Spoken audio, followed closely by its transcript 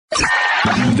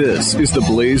This is the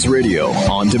Blaze Radio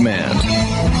on demand.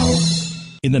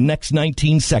 In the next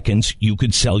 19 seconds, you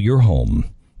could sell your home.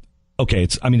 Okay,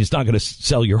 it's not going to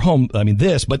sell your home, but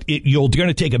you're going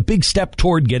to take a big step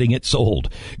toward getting it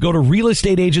sold. Go to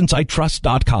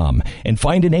realestateagentsitrust.com and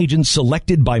find an agent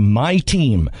selected by my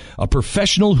team, a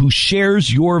professional who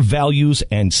shares your values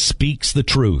and speaks the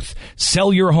truth.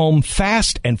 Sell your home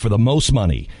fast and for the most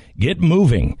money. Get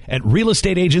moving at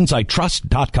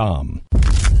realestateagentsitrust.com.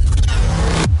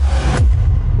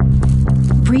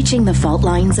 Breaching the fault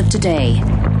lines of today.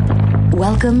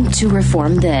 Welcome to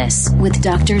Reform This with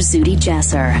Dr. Zuhdi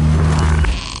Jasser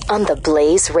on the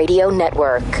Blaze Radio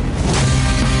Network. This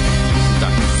is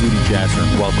Dr. Zuhdi Jasser,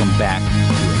 and welcome back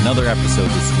to another episode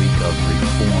this week of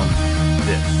Reform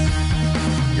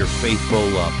This. Your faithful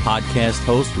podcast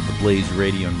host with the Blaze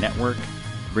Radio Network,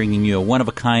 bringing you a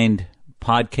one-of-a-kind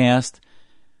podcast,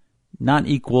 not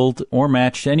equaled or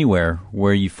matched anywhere,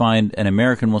 where you find an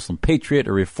American Muslim patriot,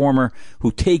 a reformer,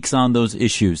 who takes on those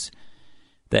issues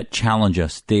that challenge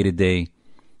us day to day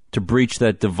to breach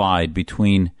that divide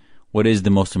between what is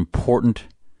the most important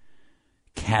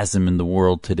chasm in the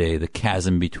world today, the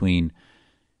chasm between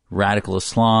radical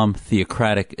Islam,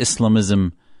 theocratic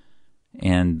Islamism,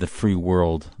 and the free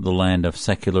world, the land of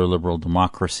secular liberal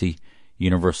democracy,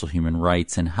 universal human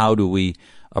rights. And how do we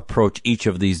approach each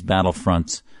of these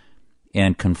battlefronts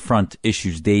and confront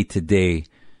issues day to day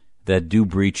that do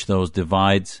breach those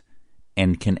divides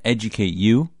and can educate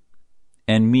you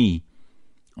and me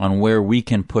on where we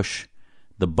can push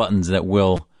the buttons that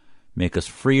will make us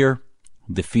freer,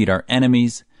 defeat our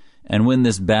enemies, and win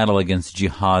this battle against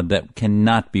jihad that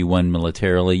cannot be won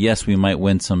militarily. Yes, we might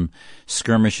win some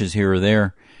skirmishes here or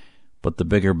there, but the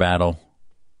bigger battle,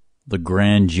 the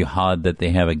grand jihad that they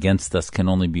have against us, can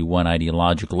only be won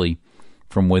ideologically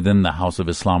from within the House of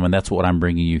Islam, and that's what I'm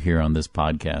bringing you here on this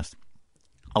podcast.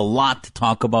 A lot to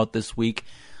talk about this week.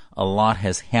 A lot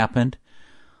has happened.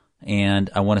 And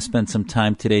I want to spend some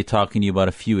time today talking to you about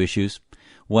a few issues.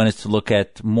 One is to look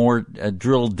at more,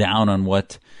 drill down on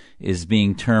what is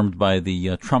being termed by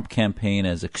the Trump campaign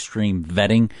as extreme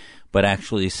vetting, but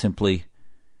actually simply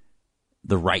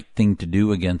the right thing to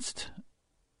do against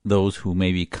those who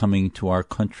may be coming to our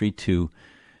country to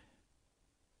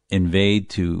invade,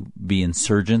 to be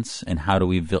insurgents, and how do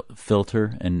we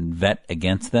filter and vet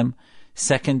against them.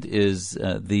 Second is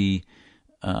the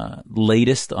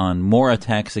latest on more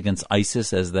attacks against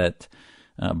ISIS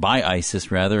by ISIS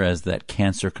as that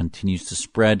cancer continues to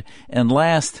spread. And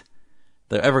last,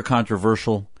 the ever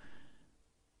controversial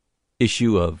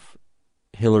issue of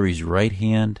Hillary's right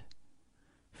hand,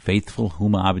 faithful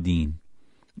Huma Abedin.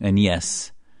 And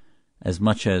yes, as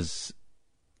much as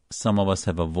some of us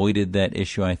have avoided that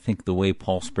issue, I think the way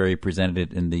Paul Sperry presented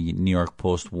it in the New York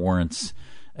Post warrants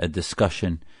a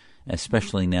discussion,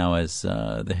 especially now as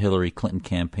the Hillary Clinton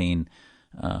campaign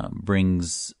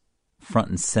brings front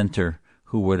and center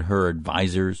who would her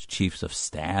advisors, chiefs of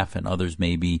staff, and others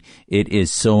may be. It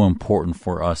is so important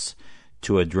for us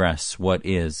to address what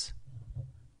is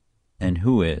and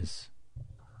who is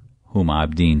Huma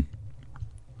Abedin.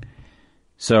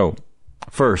 So,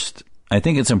 first, I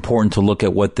think it's important to look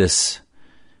at what do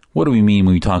we mean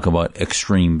when we talk about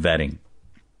extreme vetting?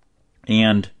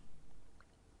 And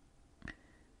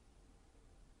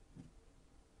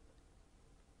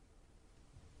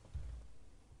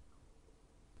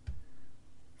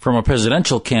from a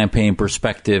presidential campaign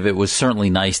perspective, it was certainly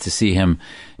nice to see him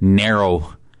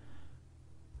narrow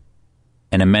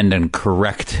and amend and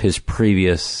correct his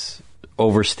previous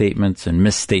overstatements and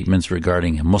misstatements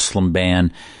regarding a Muslim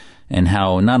ban and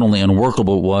how not only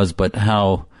unworkable it was, but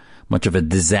how much of a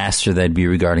disaster that'd be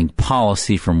regarding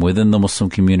policy from within the Muslim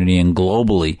community and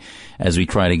globally as we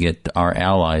try to get our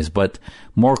allies. But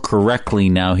more correctly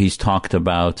now, he's talked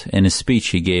about, in a speech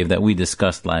he gave that we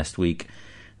discussed last week,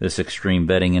 this extreme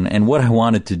vetting. And what I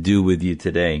wanted to do with you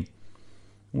today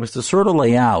was to sort of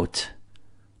lay out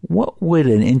what would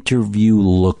an interview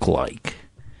look like.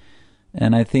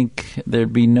 And I think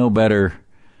there'd be no better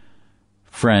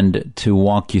friend to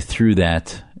walk you through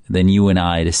that than you and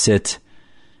I, to sit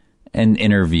and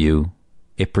interview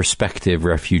a prospective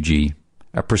refugee,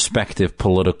 a prospective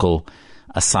political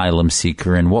asylum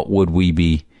seeker, and what would we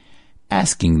be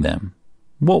asking them?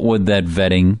 What would that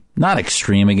vetting, not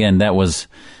extreme, again, that was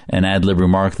an ad-lib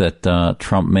remark that Mr.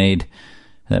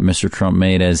 Trump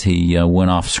made as he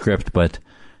went off script, but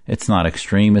it's not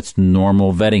extreme, it's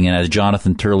normal vetting. And as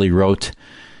Jonathan Turley wrote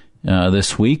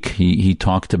this week, he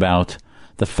talked about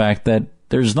the fact that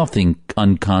there's nothing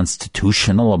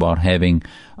unconstitutional about having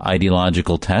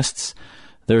ideological tests.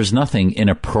 There's nothing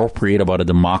inappropriate about a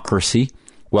democracy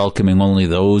welcoming only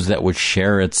those that would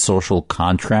share its social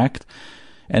contract.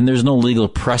 And there's no legal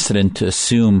precedent to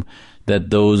assume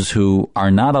that those who are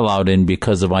not allowed in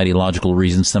because of ideological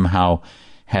reasons somehow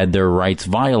had their rights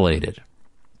violated.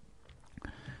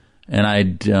 And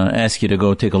I'd ask you to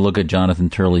go take a look at Jonathan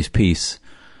Turley's piece.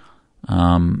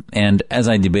 And as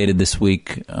I debated this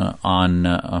week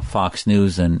on Fox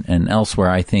News and elsewhere,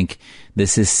 I think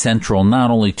this is central not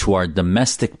only to our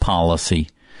domestic policy,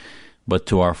 but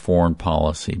to our foreign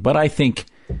policy. But I think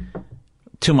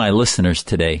to my listeners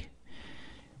today,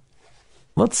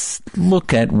 let's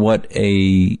look at what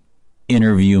a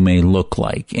interview may look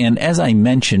like. And as I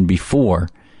mentioned before,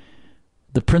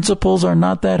 the principles are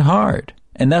not that hard.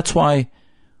 And that's why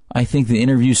I think the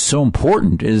interview is so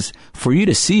important, is for you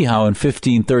to see how in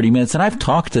 15, 30 minutes, and I've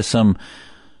talked to some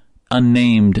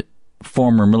unnamed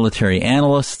former military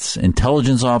analysts,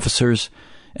 intelligence officers,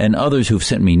 and others who've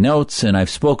sent me notes, and I've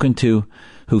spoken to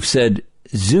who've said,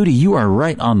 Zuhdi, you are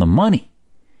right on the money.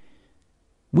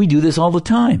 We do this all the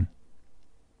time.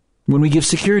 When we give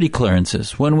security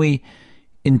clearances, when we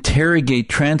interrogate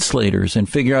translators and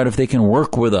figure out if they can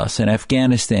work with us in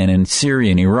Afghanistan and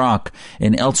Syria and Iraq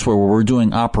and elsewhere where we're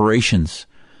doing operations,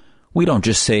 we don't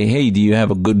just say, hey, do you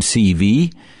have a good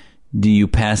CV? Do you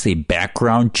pass a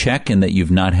background check and that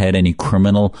you've not had any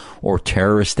criminal or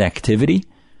terrorist activity?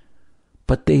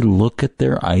 But they look at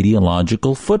their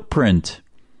ideological footprint.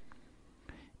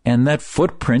 And that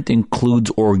footprint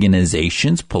includes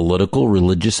organizations, political,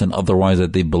 religious, and otherwise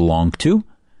that they belong to,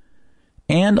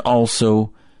 and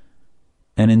also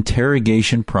an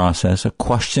interrogation process, a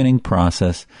questioning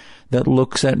process that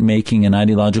looks at making an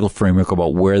ideological framework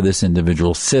about where this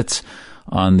individual sits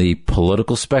on the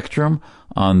political spectrum,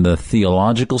 on the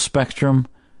theological spectrum,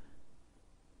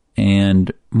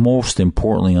 and most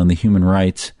importantly on the human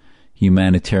rights,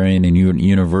 humanitarian, and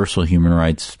universal human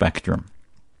rights spectrum.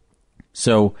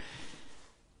 So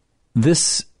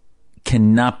this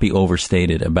cannot be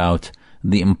overstated about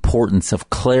the importance of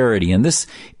clarity. And this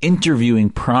interviewing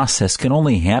process can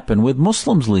only happen with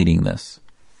Muslims leading this.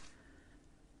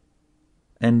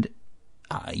 And,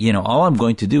 all I'm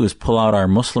going to do is pull out our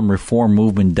Muslim Reform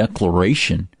Movement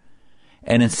declaration.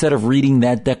 And instead of reading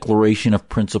that declaration of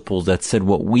principles that said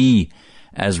what we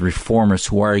as reformers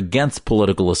who are against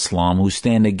political Islam, who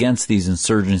stand against these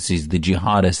insurgencies, the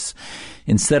jihadists,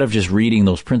 instead of just reading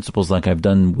those principles like I've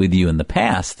done with you in the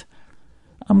past,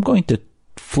 I'm going to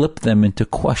flip them into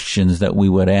questions that we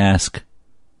would ask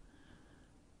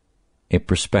a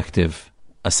prospective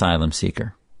asylum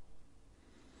seeker.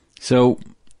 So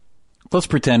let's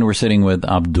pretend we're sitting with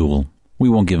Abdul. We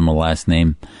won't give him a last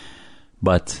name,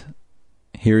 but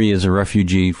here he is, a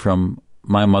refugee from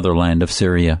my motherland of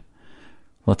Syria.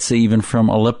 Let's say even from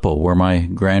Aleppo, where my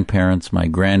grandparents, my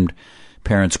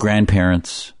grandparents'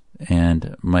 grandparents,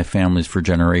 and my families for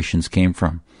generations came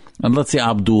from. And let's say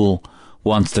Abdul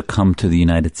wants to come to the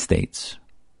United States.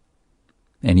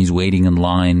 And he's waiting in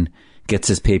line, gets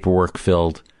his paperwork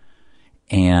filled,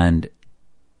 and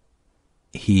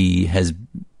he has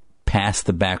passed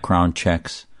the background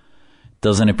checks,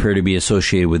 doesn't appear to be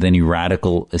associated with any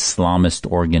radical Islamist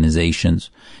organizations.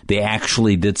 They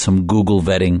actually did some Google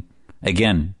vetting.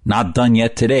 Again, not done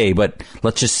yet today, but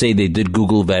let's just say they did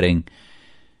Google vetting,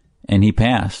 and he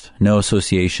passed. No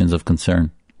associations of concern.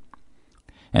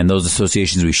 And those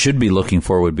associations we should be looking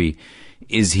for would be,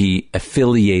 is he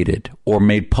affiliated or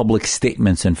made public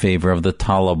statements in favor of the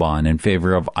Taliban, in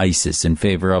favor of ISIS, in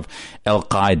favor of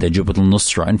Al-Qaeda, Jabhat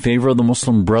al-Nusra, in favor of the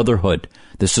Muslim Brotherhood?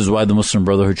 This is why the Muslim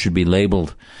Brotherhood should be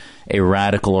labeled a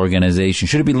radical organization.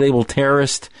 Should it be labeled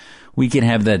terrorist? We can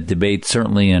have that debate.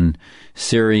 Certainly in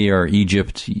Syria or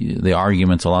Egypt, the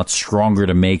argument's a lot stronger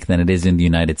to make than it is in the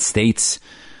United States,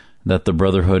 that the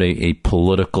Brotherhood, a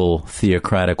political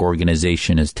theocratic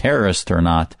organization, is terrorist or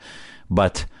not.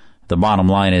 But the bottom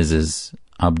line is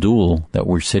Abdul, that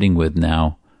we're sitting with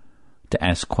now to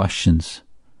ask questions.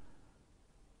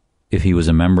 If he was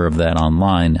a member of that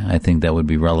online, I think that would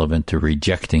be relevant to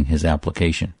rejecting his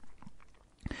application.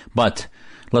 But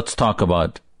let's talk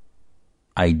about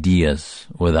ideas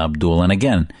with Abdul. And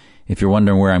again, if you're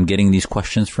wondering where I'm getting these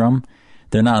questions from,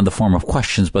 they're not in the form of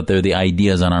questions, but they're the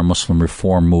ideas on our Muslim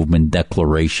Reform Movement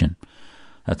declaration.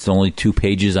 That's the only 2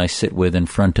 pages I sit with in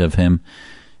front of him,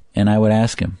 and I would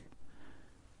ask him.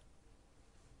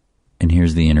 And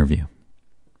here's the interview.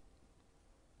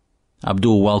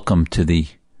 Abdul, welcome to the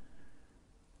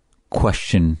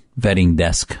question vetting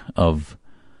desk of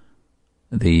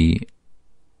the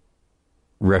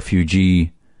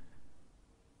refugee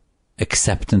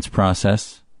acceptance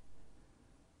process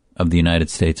of the United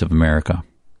States of America.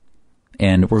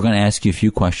 And we're going to ask you a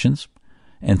few questions.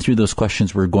 And through those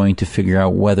questions, we're going to figure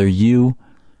out whether you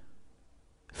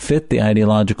fit the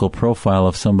ideological profile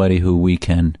of somebody who we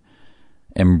can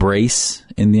embrace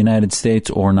in the United States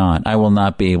or not. I will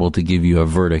not be able to give you a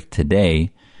verdict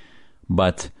today,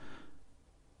 but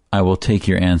I will take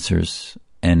your answers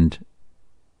and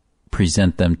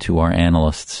present them to our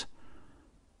analysts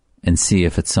and see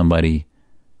if it's somebody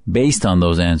based on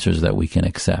those answers that we can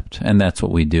accept. And that's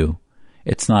what we do.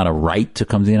 It's not a right to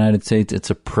come to the United States. It's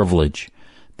a privilege.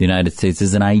 The United States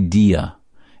is an idea,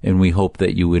 and we hope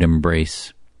that you would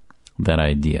embrace that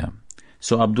idea.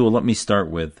 So, Abdul, let me start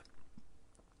with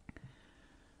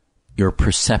your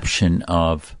perception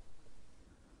of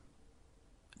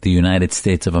the United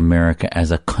States of America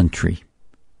as a country.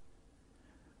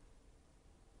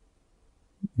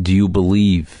 Do you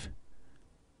believe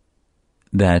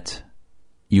that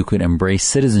you could embrace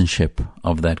citizenship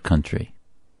of that country?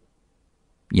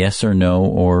 Yes or no,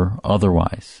 or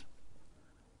otherwise?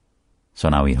 So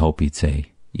now we hope he'd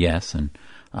say yes, and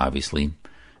obviously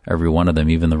every one of them,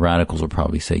 even the radicals, will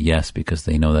probably say yes because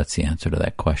they know that's the answer to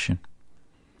that question.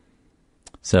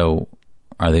 So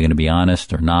are they going to be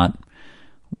honest or not?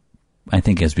 I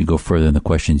think as we go further in the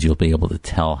questions, you'll be able to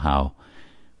tell how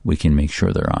we can make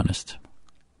sure they're honest.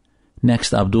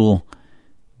 Next, Abdul,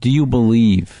 do you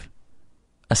believe,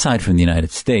 aside from the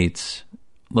United States,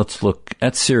 let's look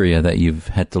at Syria that you've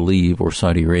had to leave, or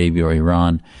Saudi Arabia or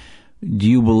Iran, do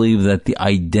you believe that the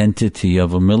identity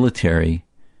of a military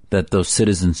that those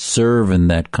citizens serve in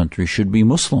that country should be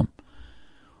Muslim?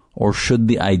 Or should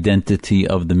the identity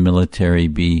of the military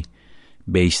be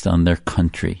based on their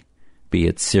country, be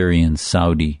it Syrian,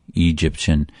 Saudi,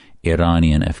 Egyptian,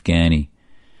 Iranian, Afghani?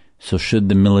 So should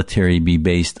the military be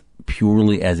based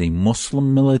purely as a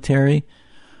Muslim military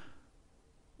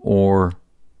or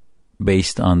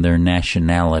based on their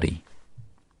nationality?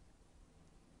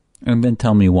 And then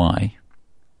tell me why.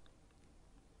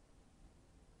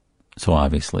 So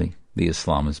obviously, the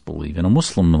Islamists believe in a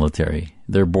Muslim military.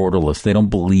 They're borderless. They don't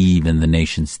believe in the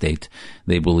nation state.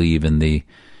 They believe in the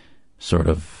sort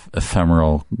of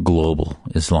ephemeral global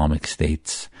Islamic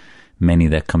states, many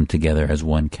that come together as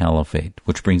one caliphate.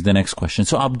 Which brings the next question.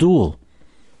 So Abdul,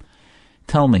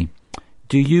 tell me,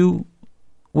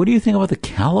 what do you think about the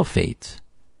caliphate?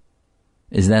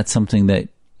 Is that something that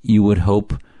you would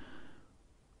hope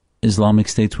Islamic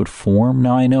states would form?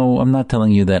 Now, I know I'm not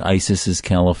telling you that ISIS's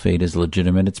caliphate is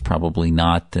legitimate. It's probably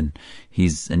not, and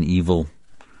he's an evil,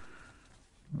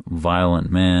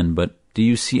 violent man. But do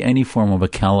you see any form of a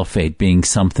caliphate being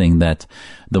something that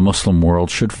the Muslim world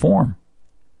should form?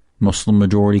 Muslim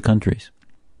majority countries.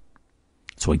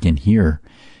 So again, here,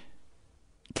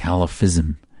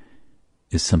 caliphism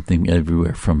is something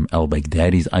everywhere from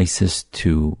al-Baghdadi's ISIS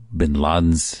to bin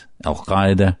Laden's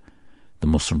Al-Qaeda, the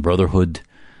Muslim Brotherhood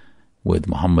with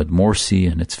Muhammad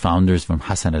Morsi and its founders from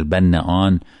Hassan al-Banna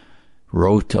on,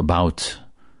 wrote about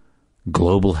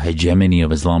global hegemony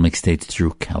of Islamic states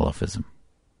through caliphism.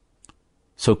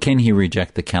 So can he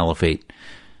reject the caliphate?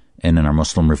 And in our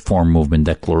Muslim Reform Movement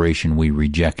declaration, we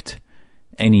reject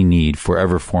any need for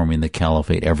ever forming the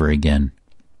caliphate ever again.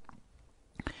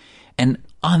 And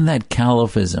on that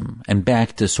caliphism, and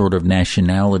back to sort of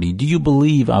nationality, do you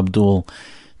believe, Abdul,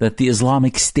 that the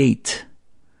Islamic State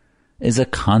is a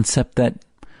concept that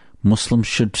Muslims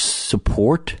should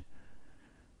support?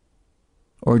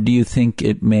 Or do you think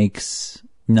it makes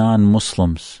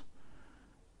non-Muslims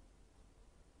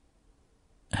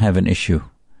have an issue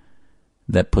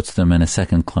that puts them in a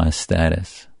second-class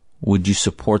status? Would you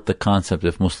support the concept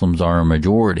if Muslims are a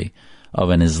majority of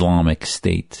an Islamic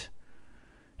state?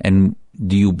 And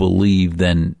do you believe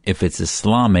then, if it's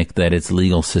Islamic, that its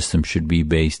legal system should be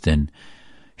based in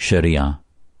Sharia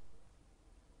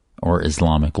or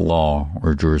Islamic law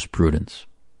or jurisprudence?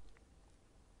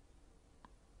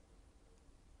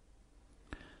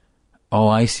 Oh,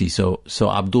 I see. So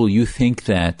Abdul, you think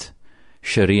that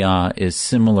Sharia is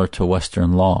similar to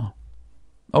Western law?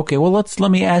 Okay, well,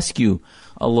 let me ask you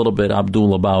a little bit,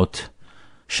 Abdul, about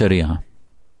Sharia.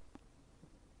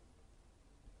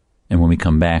 And when we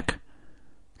come back,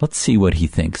 let's see what he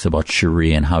thinks about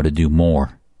Sharia and how to do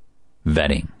more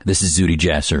vetting. This is Zuhdi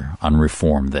Jasser on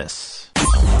Reform This.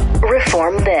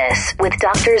 Reform This with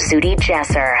Dr. Zuhdi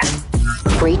Jasser.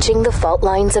 Breaching the fault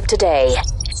lines of today.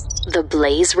 The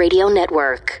Blaze Radio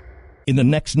Network. In the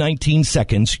next 19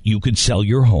 seconds, you could sell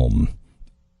your home.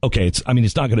 Okay, it's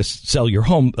not going to sell your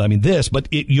home, but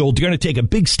you're going to take a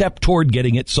big step toward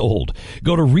getting it sold.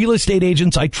 Go to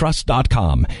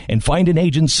realestateagentsitrust.com and find an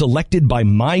agent selected by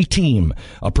my team,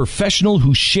 a professional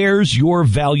who shares your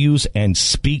values and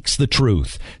speaks the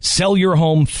truth. Sell your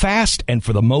home fast and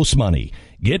for the most money.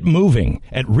 Get moving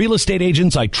at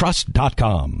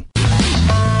realestateagentsitrust.com.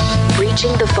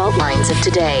 Breaching the fault lines of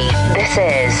today. This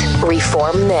is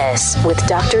Reform This with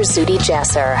Dr. Zuhdi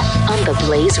Jasser on the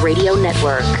Blaze Radio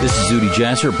Network. This is Zuhdi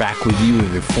Jasser back with you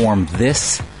with Reform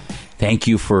This. Thank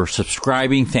you for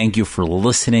subscribing. Thank you for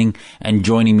listening and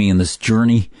joining me in this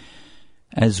journey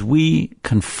as I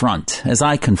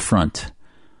confront,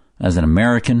 as an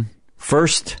American,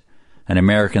 first, an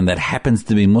American that happens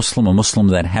to be Muslim, a Muslim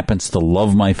that happens to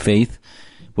love my faith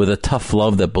with a tough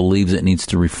love that believes it needs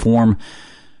to reform.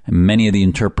 And many of the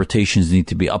interpretations need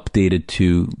to be updated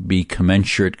to be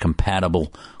commensurate,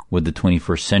 compatible with the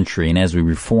 21st century. And as we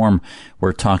reform,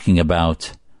 we're talking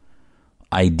about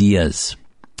ideas.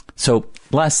 So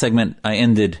last segment, I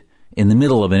ended in the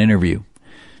middle of an interview.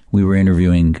 We were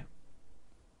interviewing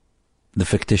the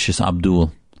fictitious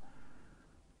Abdul,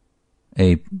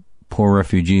 a poor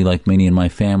refugee like many in my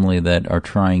family that are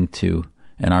trying to,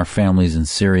 and our families in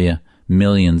Syria,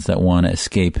 millions that want to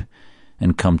escape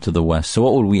and come to the West. So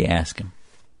what would we ask him?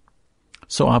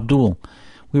 So Abdul,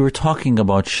 we were talking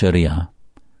about Sharia.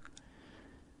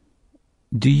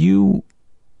 Do you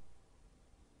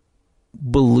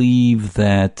believe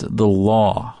that the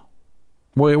law,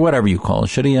 whatever you call it,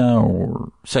 Sharia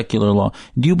or secular law,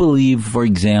 do you believe, for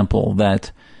example,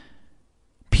 that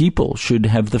people should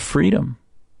have the freedom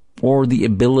or the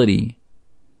ability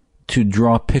to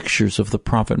draw pictures of the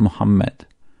Prophet Muhammad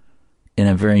in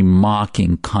a very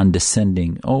mocking,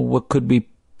 condescending, what could be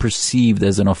perceived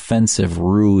as an offensive,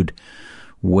 rude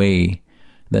way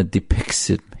that depicts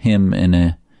him in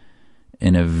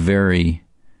a very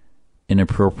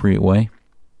inappropriate way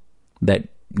that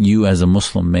you as a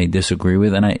Muslim may disagree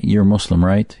with? And you're Muslim,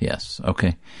 right? Yes.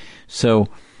 Okay. So,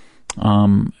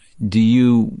 do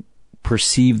you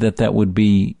perceive that would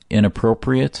be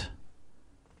inappropriate?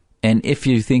 And if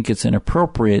you think it's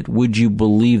inappropriate, would you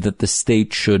believe that the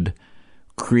state should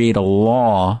create a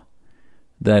law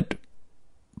that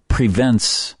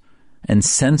prevents and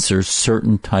censors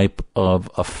certain type of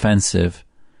offensive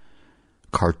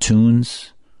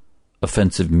cartoons,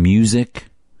 offensive music,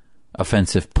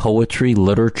 offensive poetry,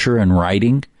 literature, and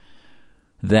writing?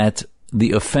 That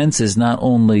the offense is not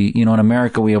only, in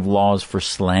America we have laws for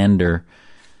slander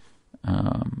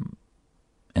and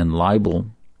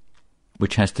libel,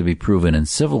 which has to be proven in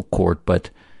civil court, but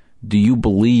do you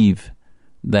believe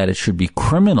that it should be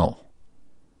criminal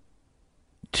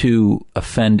to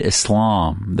offend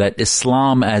Islam, that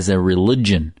Islam as a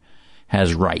religion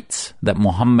has rights, that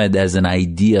Muhammad as an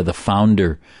idea, the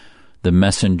founder, the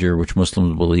messenger, which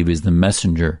Muslims believe is the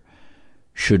messenger,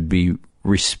 should be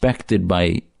respected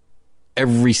by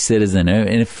every citizen, and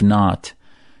if not,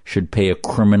 should pay a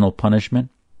criminal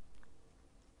punishment?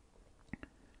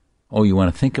 Oh, you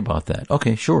want to think about that?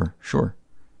 Okay, sure.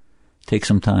 Take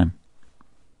some time.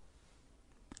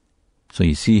 So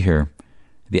you see here,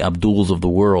 the Abduls of the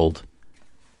world,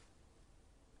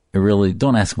 really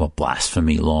don't ask about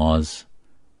blasphemy laws.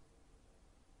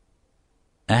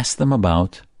 Ask them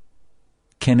about,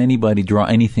 can anybody draw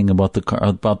anything about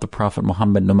the Prophet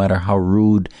Muhammad, no matter how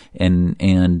rude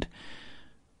and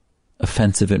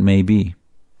offensive it may be?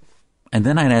 And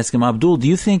then I'd ask him, Abdul, do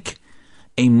you think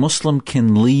a Muslim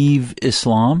can leave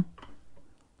Islam?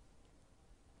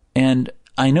 And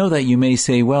I know that you may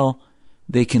say, well,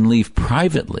 they can leave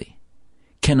privately.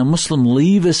 Can a Muslim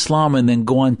leave Islam and then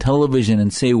go on television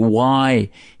and say why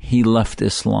he left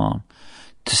Islam?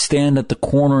 To stand at the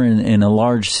corner in a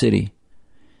large city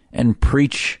and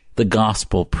preach the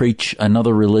gospel, preach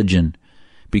another religion,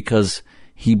 because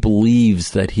he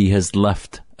believes that he has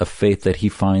left a faith that he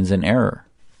finds in error.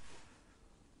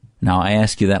 Now, I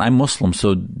ask you that. I'm Muslim,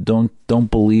 so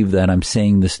don't believe that I'm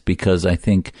saying this because I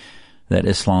think that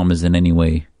Islam is in any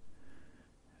way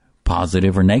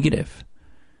positive or negative.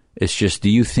 It's just, do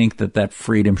you think that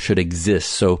freedom should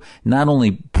exist? So not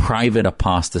only private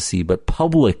apostasy, but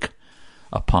public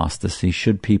apostasy.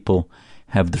 Should people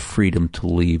have the freedom to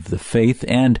leave the faith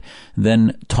and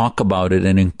then talk about it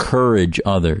and encourage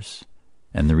others?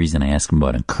 And the reason I ask them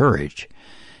about encourage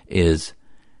is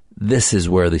this is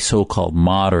where the so-called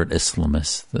moderate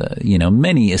Islamists,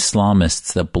 many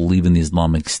Islamists that believe in the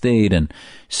Islamic State and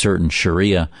certain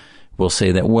Sharia will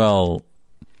say that, well,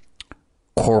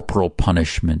 corporal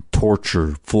punishment,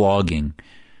 torture, flogging,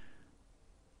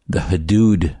 the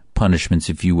hudud punishments,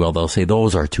 if you will, they'll say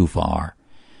those are too far.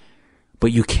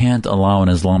 But you can't allow an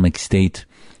Islamic State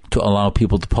to allow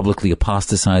people to publicly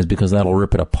apostatize because that'll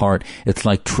rip it apart. It's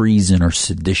like treason or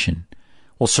sedition.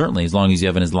 Well, certainly, as long as you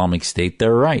have an Islamic State,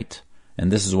 they're right.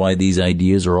 And this is why these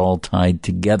ideas are all tied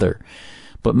together.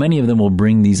 But many of them will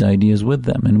bring these ideas with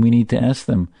them, and we need to ask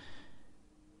them.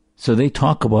 So they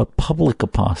talk about public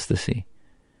apostasy.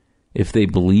 If they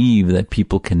believe that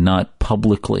people cannot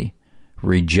publicly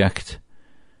reject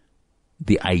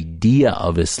the idea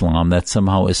of Islam, that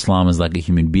somehow Islam is like a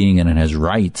human being and it has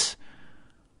rights,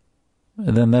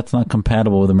 then that's not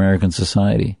compatible with American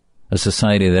society. A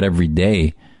society that every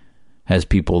day has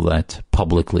people that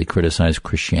publicly criticize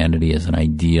Christianity as an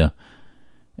idea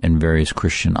and various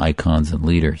Christian icons and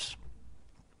leaders,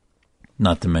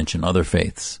 not to mention other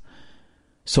faiths.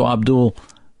 So, Abdul,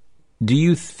 do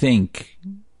you think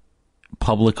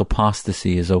public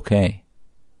apostasy is okay?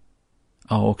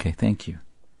 Oh, okay, thank you.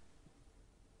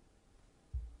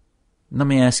 Let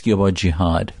me ask you about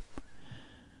jihad.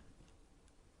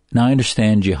 Now, I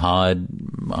understand jihad.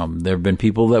 There have been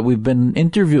people that we've been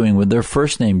interviewing with their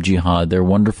first name jihad. They're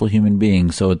wonderful human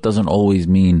beings, so it doesn't always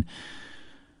mean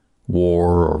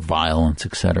war or violence,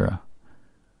 etc.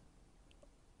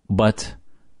 But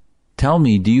tell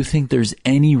me, do you think there's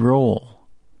any role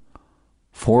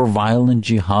for violent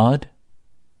jihad?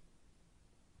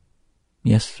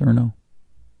 Yes or no?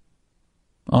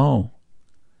 Oh.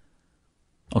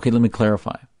 Okay, let me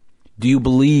clarify. Do you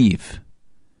believe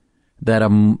that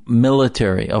a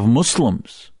military of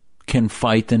Muslims can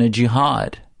fight in a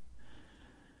jihad?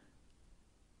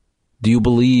 Do you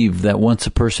believe that once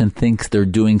a person thinks they're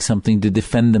doing something to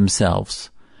defend themselves,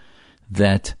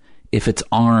 that if it's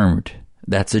armed,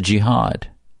 that's a jihad?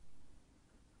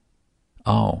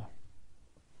 Oh.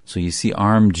 So you see,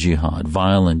 armed jihad,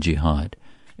 violent jihad,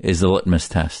 is the litmus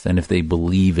test. And if they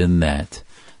believe in that,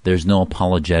 there's no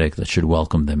apologetic that should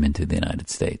welcome them into the United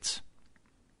States.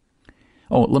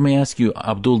 Oh, let me ask you,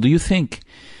 Abdul, do you think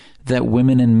that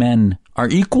women and men are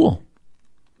equal?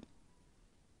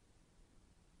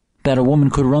 That a woman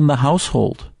could run the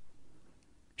household?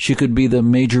 She could be the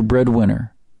major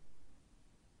breadwinner?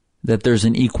 That there's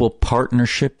an equal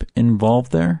partnership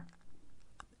involved there?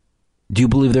 Do you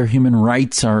believe their human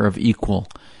rights are of equal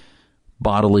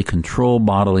bodily control,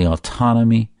 bodily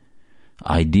autonomy,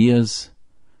 ideas,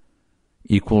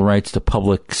 equal rights to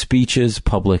public speeches,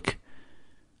 public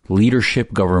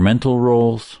leadership, governmental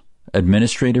roles,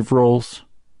 administrative roles?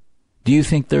 Do you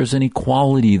think there's an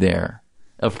equality there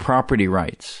of property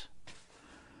rights?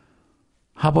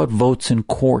 How about votes in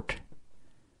court?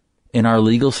 In our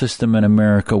legal system in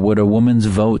America, would a woman's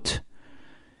vote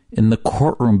in the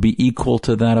courtroom be equal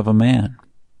to that of a man?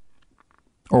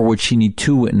 Or would she need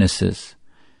two witnesses,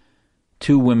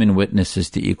 two women witnesses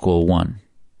to equal one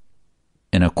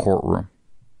in a courtroom?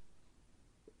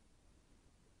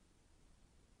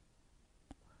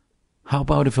 How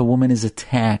about if a woman is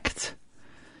attacked,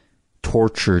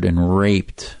 tortured, and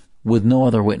raped with no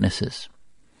other witnesses?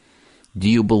 Do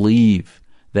you believe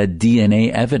that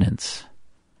DNA evidence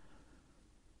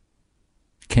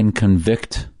can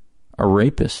convict a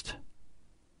rapist?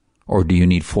 Or do you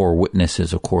need 4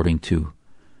 witnesses according to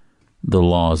the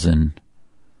laws in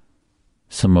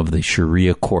some of the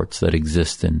Sharia courts that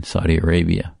exist in Saudi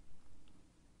Arabia?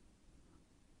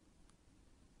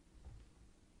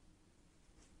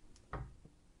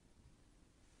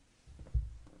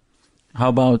 How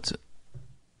about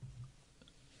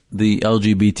the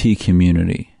LGBT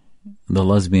community, the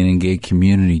lesbian and gay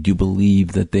community? Do you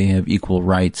believe that they have equal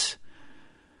rights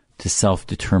to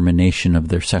self-determination of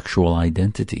their sexual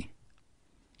identity?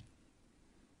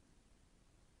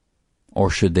 Or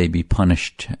should they be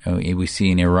punished? We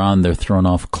see in Iran they're thrown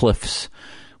off cliffs.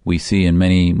 We see in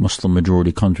many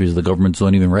Muslim-majority countries the governments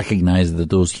don't even recognize that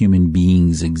those human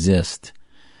beings exist.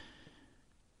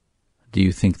 Do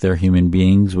you think they're human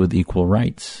beings with equal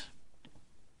rights?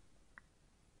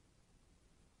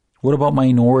 What about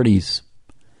minorities?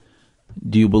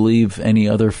 Do you believe any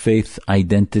other faith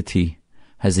identity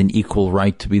has an equal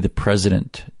right to be the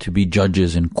president, to be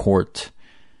judges in court,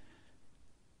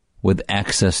 with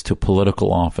access to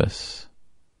political office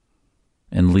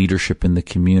and leadership in the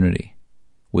community,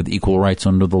 with equal rights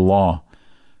under the law,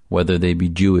 whether they be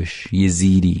Jewish,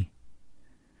 Yazidi,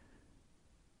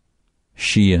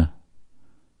 Shia,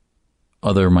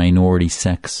 other minority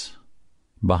sects,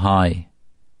 Baha'i?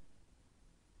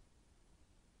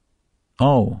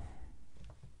 Oh,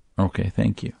 okay,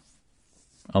 thank you.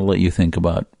 I'll let you think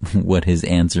about what his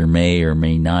answer may or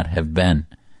may not have been.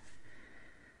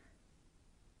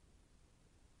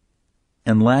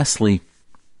 And lastly,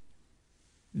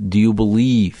 do you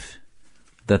believe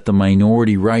that the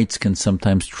minority rights can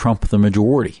sometimes trump the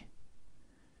majority?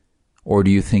 Or do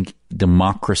you think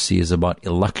democracy is about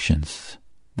elections?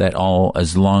 That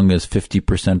as long as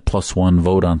 50% plus one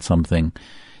vote on something,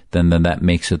 then that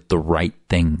makes it the right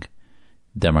thing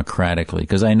democratically?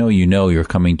 Because I know you're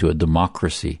coming to a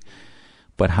democracy,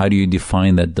 but how do you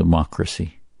define that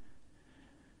democracy?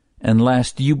 And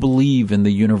last, do you believe in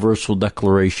the Universal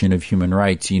Declaration of Human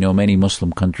Rights? Many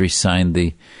Muslim countries signed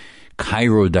the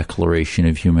Cairo Declaration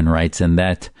of Human Rights, and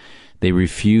that they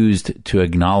refused to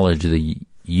acknowledge the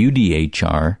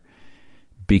UDHR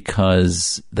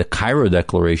because the Cairo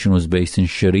Declaration was based in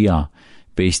Sharia,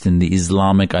 based in the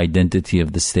Islamic identity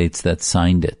of the states that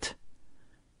signed it.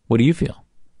 What do you feel?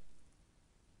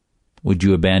 Would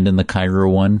you abandon the Cairo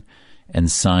one and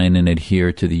sign and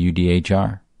adhere to the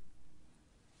UDHR?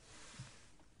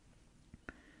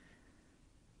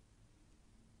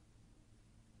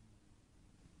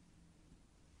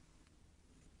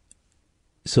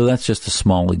 So that's just a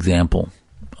small example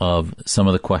of some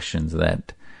of the questions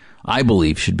that I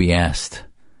believe should be asked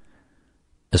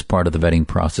as part of the vetting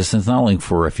process. And it's not only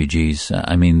for refugees.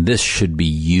 I mean, this should be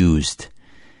used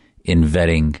in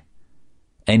vetting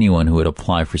anyone who would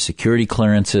apply for security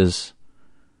clearances.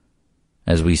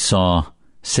 As we saw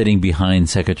sitting behind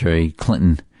Secretary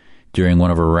Clinton during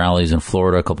one of her rallies in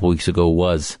Florida a couple weeks ago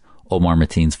was Omar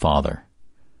Mateen's father,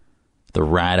 the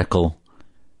radical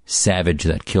savage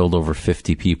that killed over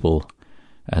 50 people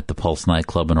at the Pulse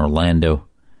nightclub in Orlando.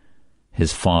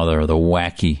 His father, the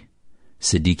wacky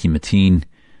Siddiqui Mateen,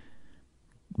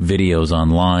 videos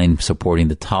online supporting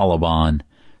the Taliban,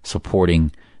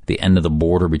 supporting the end of the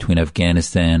border between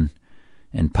Afghanistan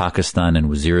and Pakistan and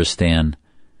Waziristan,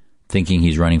 thinking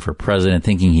he's running for president,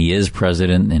 thinking he is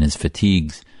president in his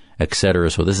fatigues, etc.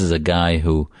 So this is a guy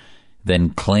who then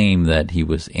claimed that he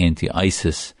was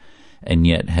anti-ISIS and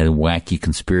yet had wacky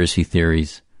conspiracy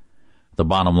theories. The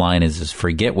bottom line is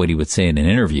forget what he would say in an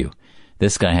interview.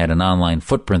 This guy had an online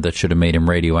footprint that should have made him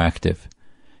radioactive.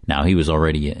 Now, he was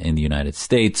already in the United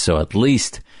States, so at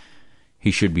least he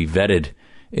should be vetted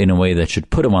in a way that should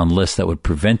put him on lists that would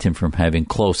prevent him from having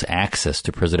close access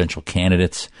to presidential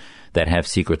candidates that have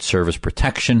Secret Service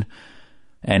protection.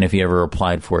 And if he ever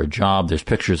applied for a job, there's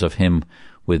pictures of him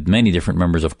with many different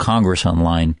members of Congress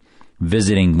online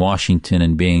visiting Washington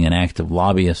and being an active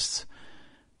lobbyist.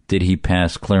 Did he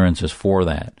pass clearances for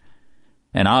that?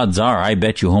 And odds are, I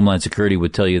bet you Homeland Security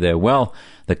would tell you that, well,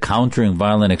 the countering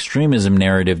violent extremism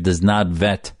narrative does not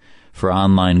vet for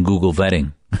online Google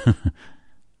vetting.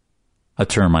 A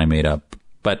term I made up,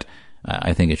 but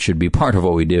I think it should be part of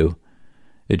what we do.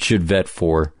 It should vet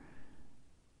for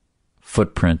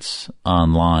footprints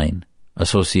online,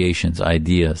 associations,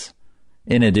 ideas,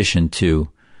 in addition to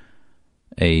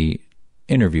a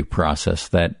interview process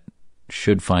that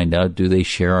should find out, do they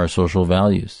share our social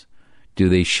values? Do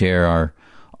they share our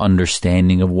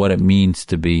understanding of what it means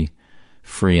to be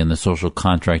free in the social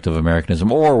contract of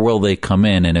Americanism? Or will they come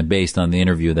in and, based on the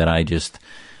interview that I just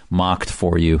mocked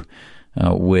for you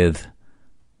with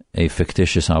a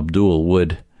fictitious Abdul,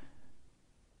 would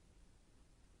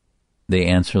they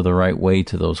answer the right way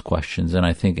to those questions? And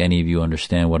I think any of you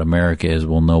understand what America is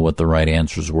will know what the right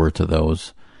answers were to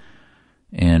those.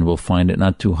 And we'll find it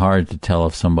not too hard to tell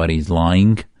if somebody's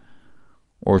lying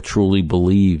or truly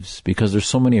believes, because there's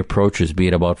so many approaches, be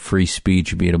it about free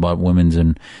speech, be it about women's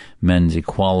and men's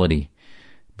equality,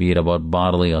 be it about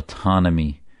bodily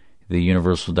autonomy, the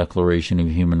Universal Declaration of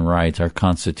Human Rights, our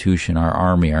Constitution, our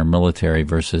army, our military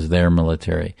versus their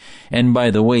military. And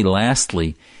by the way,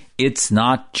 lastly, it's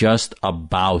not just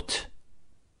about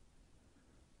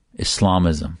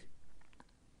Islamism.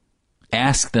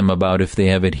 Ask them about if they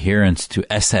have adherence to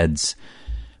Assad's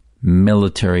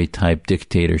military-type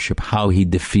dictatorship, how he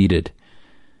defeated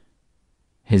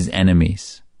his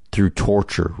enemies through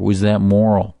torture. Was that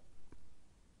moral?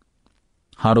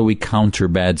 How do we counter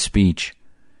bad speech?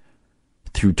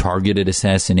 Through targeted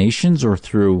assassinations or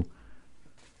through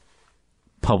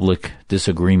public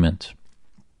disagreement?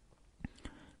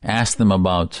 Ask them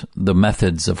about the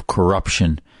methods of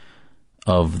corruption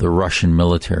of the Russian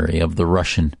military, of the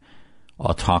Russian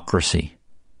autocracy.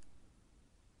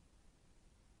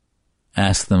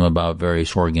 Ask them about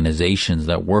various organizations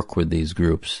that work with these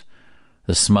groups,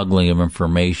 the smuggling of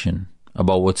information,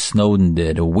 about what Snowden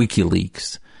did,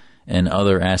 WikiLeaks, and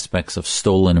other aspects of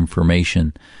stolen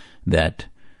information that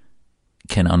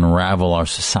can unravel our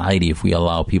society if we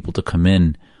allow people to come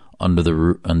in under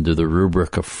the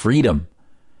rubric of freedom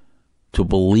to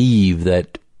believe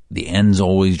that the ends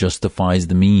always justifies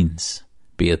the means,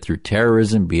 be it through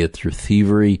terrorism, be it through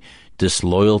thievery,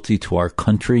 disloyalty to our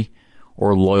country,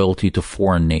 or loyalty to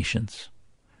foreign nations.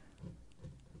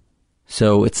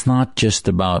 So it's not just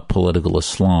about political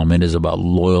Islam. It is about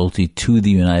loyalty to the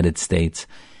United States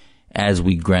as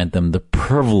we grant them the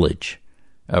privilege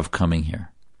of coming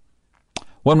here.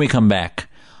 When we come back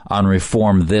on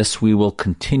Reform This, we will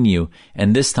continue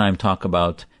and this time talk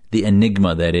about the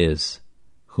enigma that is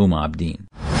Huma Abedin.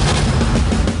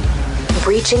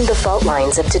 Breaching the fault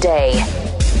lines of today.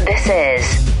 This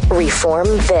is Reform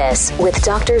This with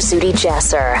Dr. Zuhdi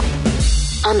Jasser.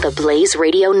 on the Blaze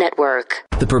Radio Network.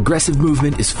 The progressive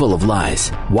movement is full of lies.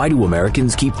 Why do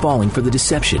Americans keep falling for the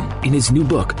deception? In his new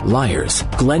book, Liars,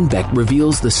 Glenn Beck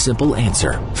reveals the simple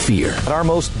answer: fear. At our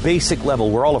most basic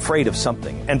level, we're all afraid of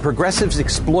something, and progressives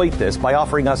exploit this by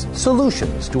offering us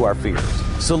solutions to our fears.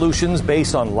 Solutions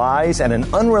based on lies and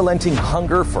an unrelenting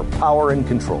hunger for power and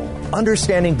control.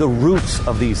 Understanding the roots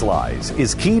of these lies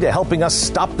is key to helping us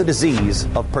stop the disease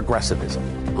of progressivism.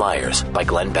 Liars by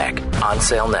Glenn Beck. On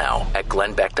sale now at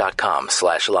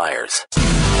glennbeck.com/liars.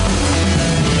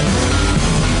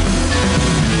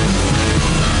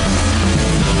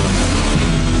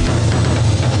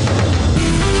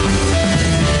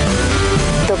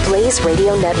 The Blaze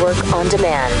Radio Network on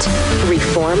demand.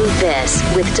 Reform This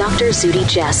with Dr. Zuhdi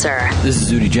Jasser. This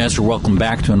is Zuhdi Jasser. Welcome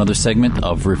back to another segment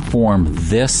of Reform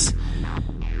This,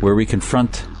 where we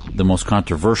confront the most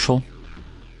controversial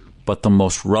but the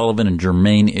most relevant and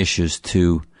germane issues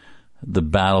to the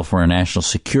battle for our national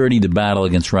security, the battle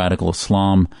against radical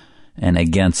Islam, and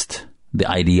against the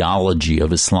ideology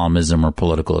of Islamism or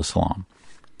political Islam.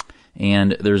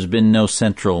 And there's been no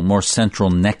more central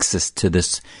nexus to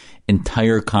this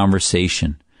entire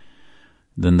conversation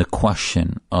than the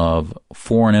question of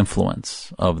foreign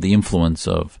influence, of the influence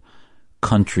of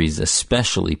countries,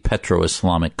 especially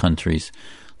petro-Islamic countries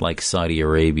like Saudi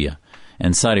Arabia.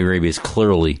 And Saudi Arabia is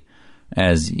clearly,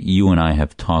 as you and I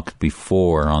have talked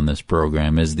before on this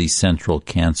program, is the central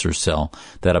cancer cell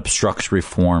that obstructs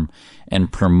reform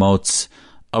and promotes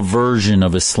a version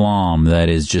of Islam that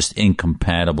is just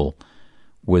incompatible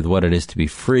with what it is to be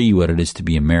free, what it is to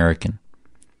be American.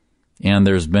 And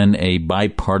there's been a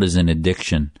bipartisan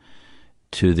addiction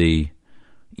to the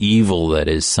evil that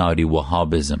is Saudi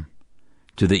Wahhabism,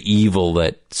 to the evil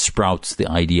that sprouts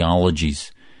the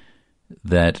ideologies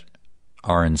that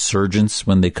are insurgents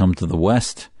when they come to the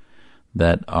West,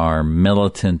 that are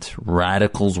militant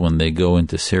radicals when they go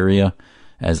into Syria,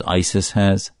 as ISIS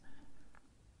has.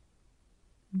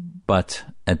 But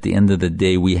at the end of the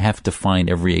day, we have to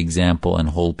find every example and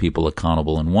hold people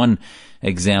accountable. And one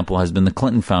example has been the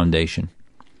Clinton Foundation.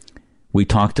 We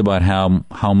talked about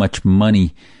how much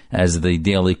money, as the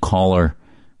Daily Caller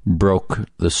broke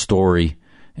the story,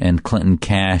 and Clinton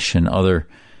Cash and other,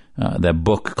 that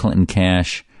book, Clinton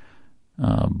Cash,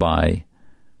 by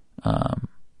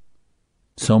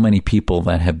so many people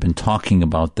that have been talking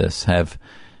about this, have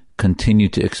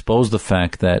continued to expose the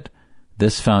fact that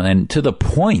this and to the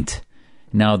point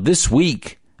now this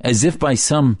week, as if by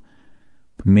some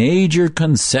major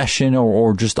concession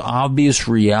or just obvious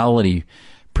reality,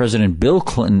 President Bill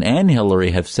Clinton and Hillary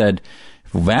have said,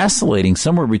 vacillating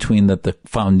somewhere between that the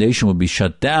foundation would be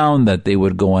shut down, that they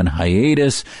would go on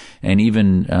hiatus, and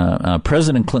even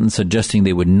President Clinton suggesting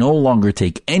they would no longer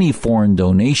take any foreign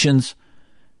donations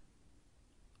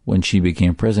when she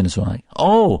became president. So I'm like,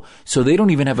 oh, so they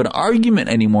don't even have an argument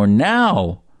anymore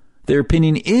now. Their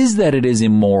opinion is that it is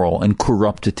immoral and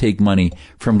corrupt to take money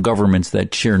from governments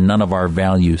that share none of our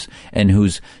values and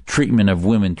whose treatment of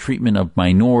women, treatment of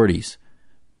minorities,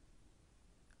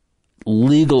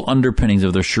 legal underpinnings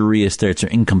of their Sharia states are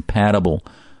incompatible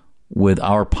with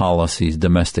our policies,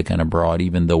 domestic and abroad,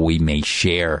 even though we may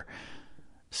share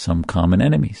some common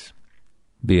enemies,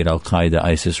 be it Al-Qaeda,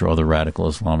 ISIS, or other radical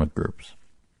Islamic groups.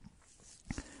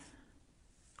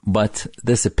 But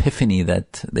this epiphany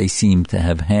that they seem to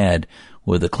have had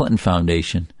with the Clinton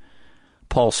Foundation,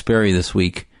 Paul Sperry this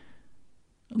week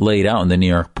laid out in the New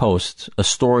York Post a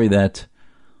story that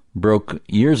broke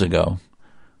years ago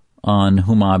on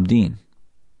Huma Abedin.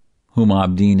 Huma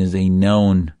Abedin is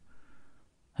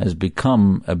has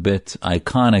become a bit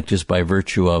iconic just by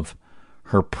virtue of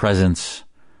her presence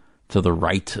to the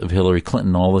right of Hillary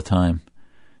Clinton all the time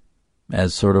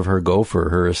as sort of her gopher,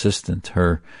 her assistant,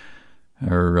 her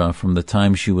from the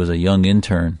time she was a young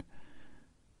intern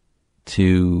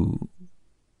to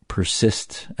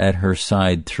persist at her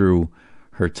side through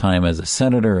her time as a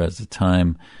senator, as a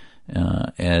time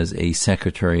as a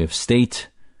Secretary of State,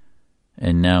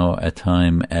 and now a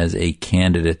time as a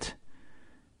candidate,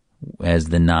 as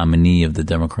the nominee of the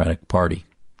Democratic Party.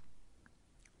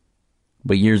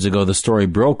 But years ago, the story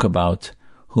broke about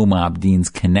Huma Abedin's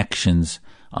connections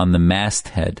on the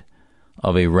masthead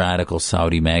of a radical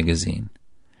Saudi magazine.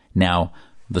 Now,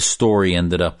 the story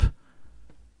ended up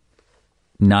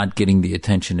not getting the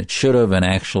attention it should have, and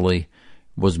actually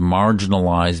was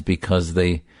marginalized because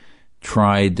they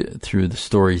tried, through the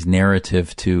story's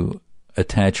narrative, to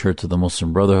attach her to the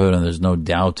Muslim Brotherhood, and there's no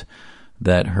doubt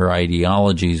that her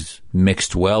ideologies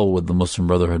mixed well with the Muslim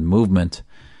Brotherhood movement.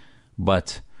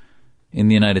 But in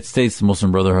the United States, the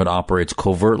Muslim Brotherhood operates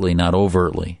covertly, not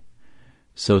overtly.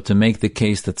 So to make the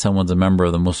case that someone's a member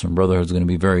of the Muslim Brotherhood is going to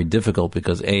be very difficult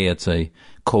because A, it's a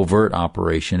covert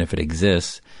operation if it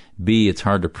exists. B, it's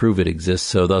hard to prove it exists,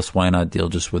 so thus why not deal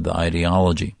just with the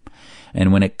ideology?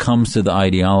 And when it comes to the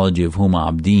ideology of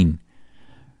Huma Abedin,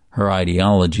 her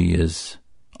ideology is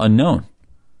unknown.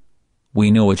 We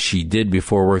know what she did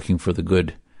before working for the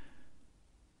good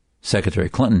Secretary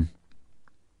Clinton,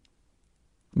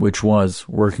 which was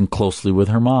working closely with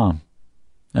her mom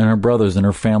and her brothers in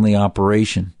her family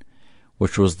operation,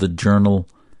 which was the Journal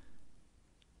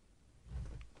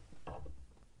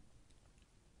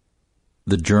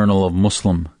of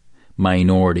Muslim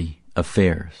Minority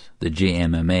Affairs, the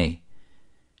JMMA.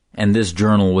 And this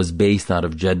journal was based out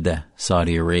of Jeddah,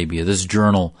 Saudi Arabia. This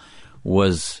journal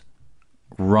was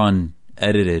run,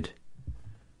 edited,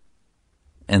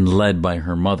 and led by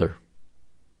her mother.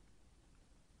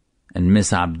 And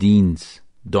Miss Abedin's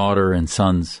daughter and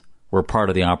sons were part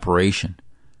of the operation.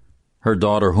 Her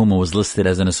daughter, Huma, was listed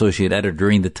as an associate editor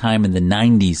during the time in the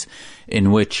 90s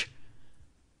in which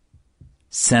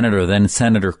then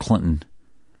Senator Clinton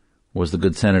was the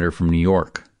good senator from New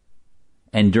York.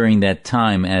 And during that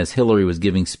time, as Hillary was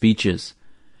giving speeches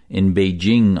in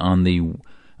Beijing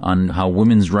on how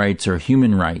women's rights are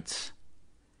human rights,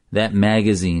 that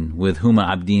magazine with Huma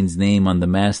Abedin's name on the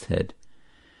masthead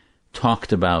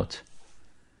talked about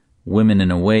women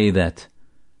in a way that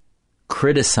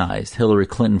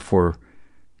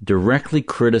directly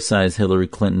criticized Hillary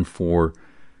Clinton for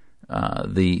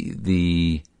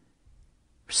the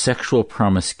sexual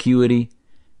promiscuity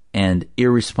and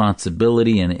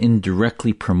irresponsibility and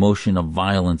indirectly promotion of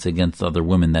violence against other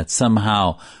women, that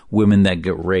somehow women that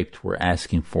get raped were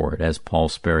asking for it, as Paul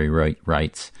Sperry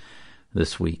writes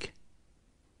this week.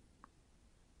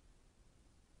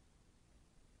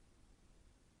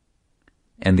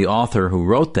 And the author who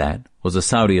wrote that was a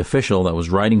Saudi official that was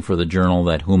writing for the journal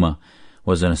that Huma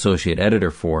was an associate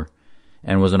editor for,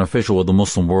 and was an official with the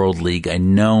Muslim World League, a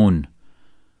known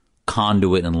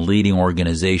conduit and leading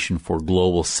organization for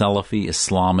global Salafi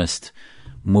Islamist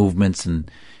movements,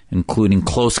 and including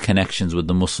close connections with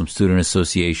the Muslim Student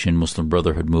Association, Muslim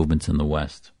Brotherhood movements in the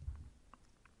West.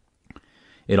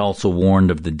 It also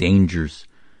warned of the dangers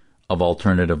of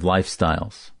alternative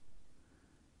lifestyles.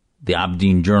 The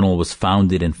Abedin Journal was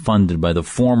founded and funded by the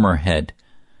former head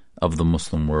of the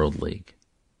Muslim World League.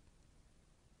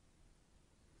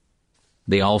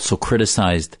 They also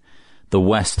criticized the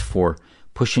West for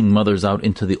pushing mothers out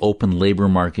into the open labor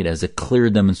market as a clear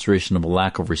demonstration of a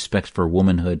lack of respect for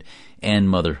womanhood and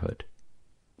motherhood.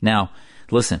 Now,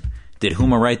 listen, did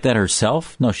Huma write that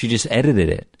herself? No, she just edited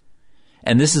it.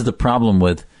 And this is the problem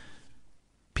with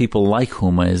people like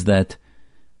Huma, is that,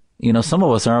 you know, some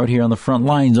of us are out here on the front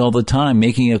lines all the time,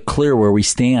 making it clear where we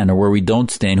stand or where we don't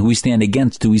stand, who we stand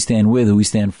against, who we stand with, who we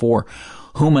stand for.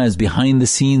 Huma is behind the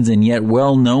scenes and yet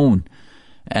well known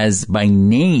as by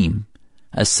name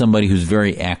as somebody who's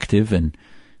very active and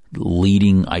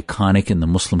leading, iconic in the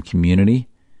Muslim community.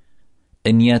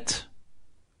 And yet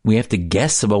we have to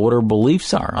guess about what her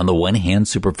beliefs are. On the one hand,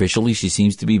 superficially, she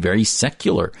seems to be very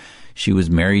secular. She was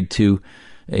married to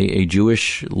a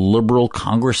Jewish liberal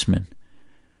congressman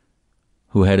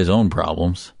who had his own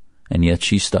problems, and yet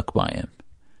she stuck by him.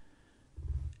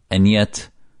 And yet,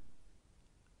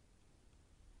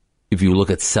 if you look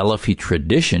at Salafi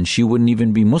tradition, she wouldn't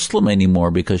even be Muslim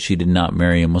anymore because she did not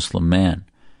marry a Muslim man.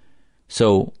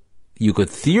 So you could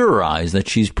theorize that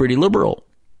she's pretty liberal.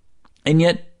 And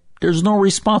yet, there's no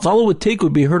response. All it would take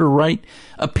would be her to write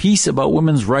a piece about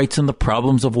women's rights and the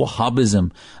problems of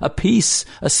Wahhabism. A piece,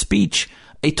 a speech,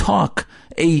 a talk,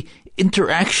 a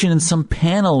interaction in some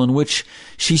panel in which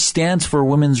she stands for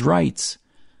women's rights.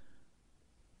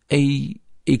 A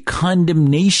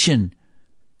condemnation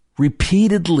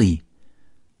repeatedly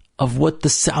of what the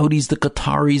Saudis, the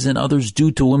Qataris, and others do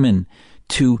to women.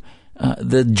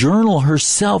 The journal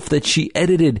herself that she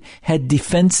edited had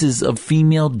defenses of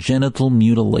female genital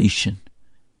mutilation.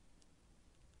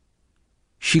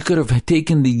 She could have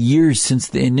taken the years since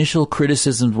the initial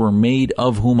criticisms were made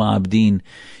of Huma Abedin.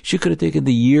 She could have taken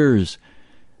the years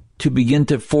to begin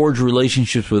to forge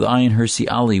relationships with Ayan Hirsi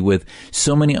Ali, with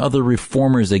so many other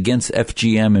reformers against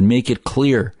FGM, and make it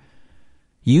clear.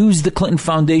 Use the Clinton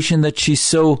Foundation that she's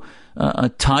so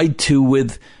tied to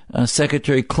with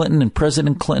Secretary Clinton and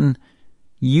President Clinton.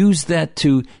 Use that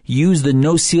to use the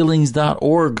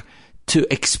NoCeilings.org to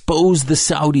expose the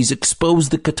Saudis, expose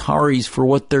the Qataris for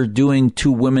what they're doing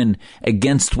to women,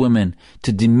 against women,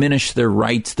 to diminish their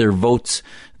rights, their votes,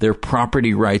 their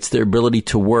property rights, their ability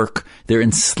to work, their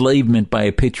enslavement by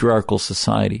a patriarchal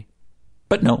society.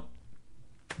 But no,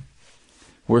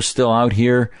 we're still out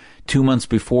here 2 months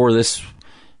before this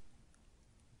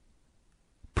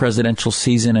presidential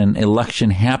season and election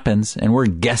happens, and we're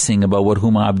guessing about what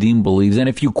Huma Abedin believes. And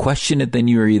if you question it, then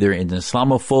you're either an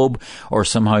Islamophobe or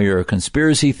somehow you're a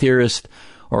conspiracy theorist,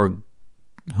 or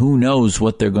who knows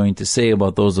what they're going to say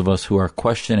about those of us who are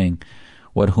questioning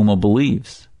what Huma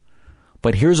believes.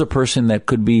 But here's a person that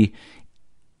could be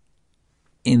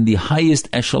in the highest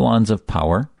echelons of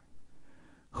power,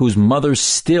 whose mother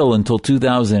still, until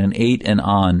 2008 and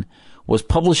on, was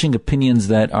publishing opinions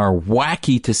that are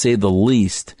wacky, to say the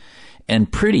least, and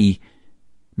pretty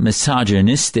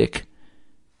misogynistic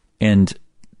and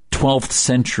 12th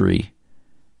century,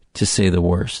 to say the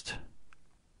worst.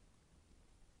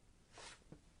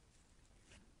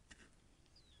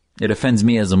 It offends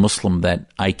me as a Muslim that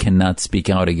I cannot speak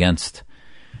out against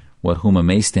what Huma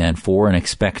may stand for and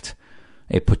expect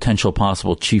a potential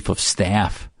possible chief of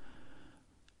staff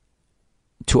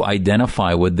to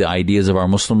identify with the ideas of our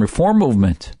Muslim reform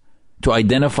movement, to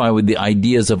identify with the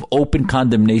ideas of open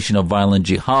condemnation of violent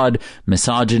jihad,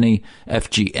 misogyny,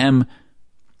 FGM,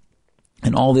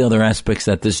 and all the other aspects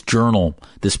that this journal,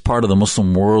 this part of the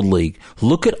Muslim World League,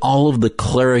 look at all of the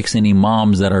clerics and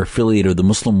imams that are affiliated with the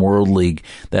Muslim World League,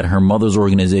 that her mother's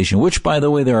organization, which, by the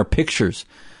way, there are pictures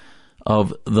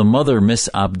of the mother, Miss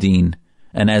Abedin,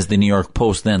 and as the New York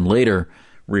Post then later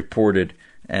reported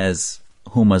as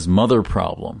Huma's mother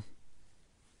problem.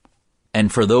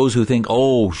 And for those who think,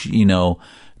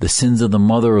 the sins of the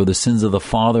mother or the sins of the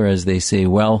father, as they say,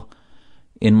 well,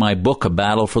 in my book, A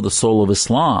Battle for the Soul of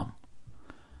Islam,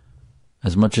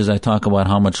 as much as I talk about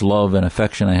how much love and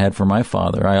affection I had for my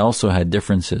father, I also had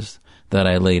differences that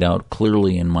I laid out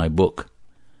clearly in my book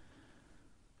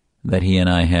that he and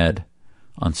I had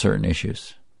on certain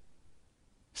issues.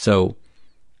 So,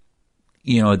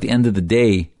 at the end of the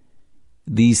day,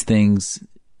 these things,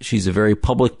 she's a very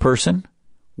public person,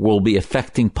 will be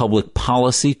affecting public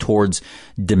policy towards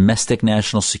domestic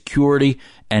national security,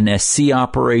 NSC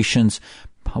operations,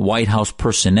 White House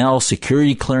personnel,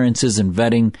 security clearances, and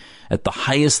vetting at the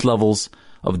highest levels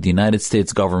of the United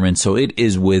States government. So it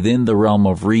is within the realm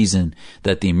of reason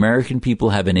that the American people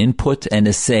have an input and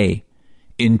a say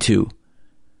into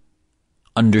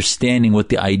understanding what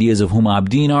the ideas of Huma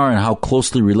Abedin are and how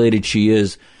closely related she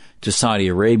is to Saudi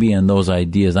Arabia and those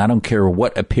ideas. I don't care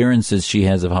what appearances she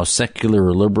has of how secular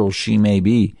or liberal she may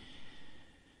be.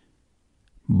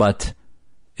 But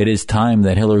it is time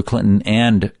that Hillary Clinton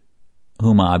and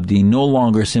Huma Abedin no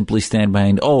longer simply stand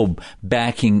behind,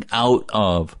 backing out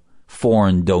of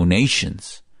foreign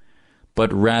donations,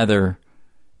 but rather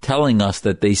telling us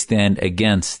that they stand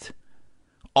against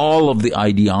all of the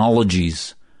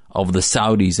ideologies of the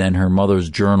Saudis and her mother's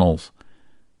journals,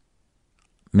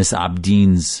 Miss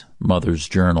Abedin's mother's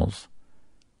journals,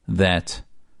 that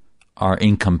are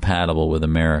incompatible with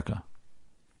America.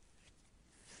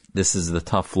 This is the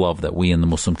tough love that we in the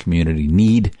Muslim community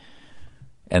need,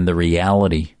 and the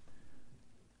reality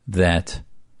that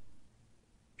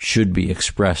should be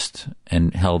expressed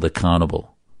and held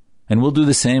accountable. And we'll do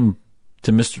the same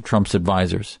to Mr. Trump's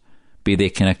advisors, be they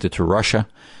connected to Russia,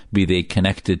 be they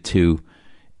connected to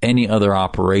any other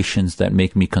operations that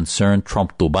make me concerned,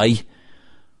 Trump Dubai.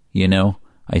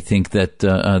 I think that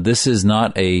this is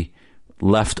not a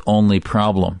left-only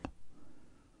problem.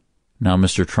 Now,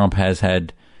 Mr. Trump has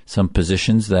had some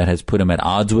positions that has put him at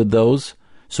odds with those,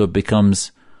 so it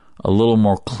becomes a little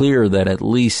more clear that at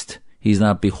least he's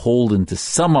not beholden to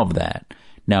some of that.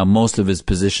 Now, most of his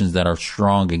positions that are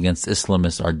strong against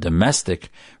Islamists are domestic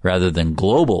rather than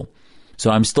global. So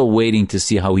I'm still waiting to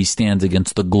see how he stands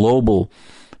against the global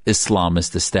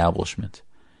Islamist establishment.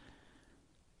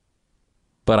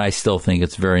 But I still think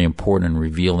it's very important and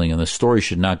revealing, and the story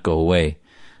should not go away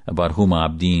about Huma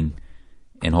Abedin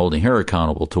and holding her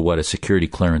accountable to what a security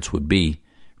clearance would be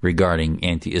regarding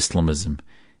anti-Islamism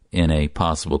in a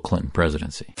possible Clinton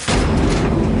presidency.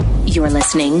 You're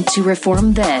listening to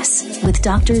Reform This with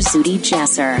Dr. Zuhdi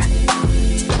Jasser,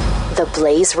 the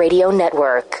Blaze Radio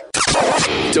Network.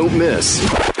 Don't miss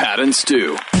Pat and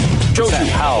Stu. Shows you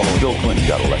how Bill Clinton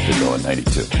got elected, though, in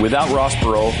 92. Without Ross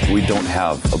Perot, we don't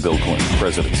have a Bill Clinton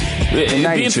presidency. In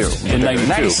 92. In 92.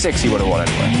 96, he would have won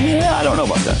anyway. Yeah, I don't know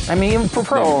about that. I mean,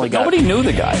 Perot only got... Nobody knew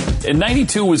the guy. In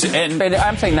 92 was...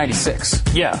 I'm saying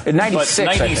 96. Yeah. In 96,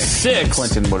 but 96 I think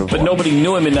Clinton would have won. But nobody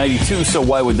knew him in 92, so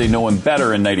why would they know him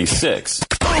better in 96?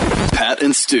 Pat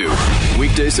and Stu.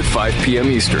 Weekdays at 5 p.m.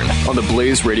 Eastern on the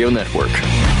Blaze Radio Network.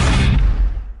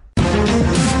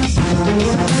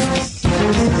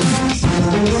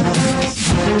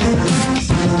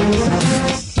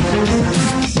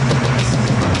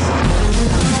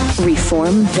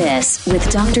 Reform This with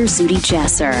Dr. Zuhdi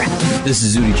Jasser. This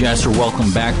is Zuhdi Jasser.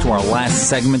 Welcome back to our last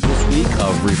segment this week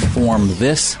of Reform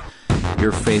This.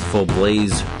 your faithful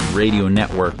Blaze Radio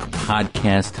Network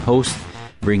podcast host,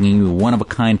 bringing you a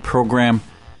one-of-a-kind program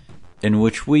in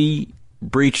which we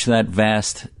breach that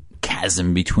vast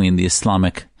chasm between the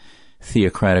Islamic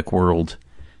theocratic world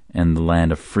and the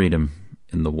land of freedom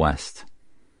in the West.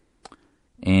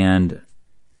 And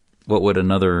what would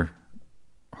another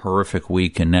horrific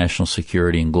week in national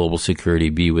security and global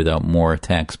security be without more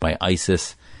attacks by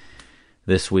ISIS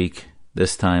this week?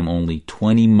 This time only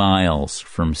 20 miles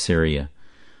from Syria,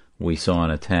 we saw an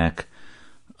attack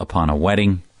upon a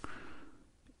wedding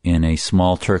in a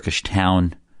small Turkish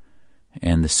town,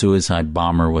 and the suicide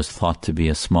bomber was thought to be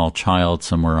a small child,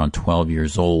 somewhere around 12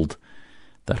 years old,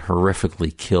 that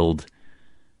horrifically killed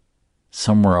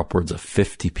somewhere upwards of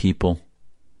 50 people,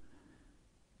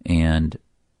 and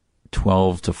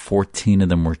 12 to 14 of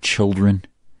them were children,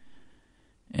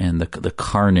 and the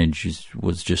carnage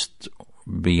was just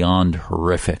beyond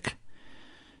horrific.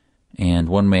 And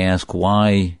one may ask,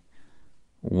 why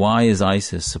is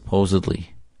ISIS,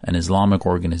 supposedly an Islamic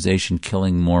organization,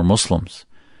 killing more Muslims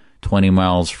 20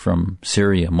 miles from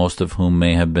Syria, most of whom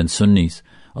may have been Sunnis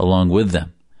along with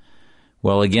them?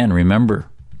 Well, again, remember,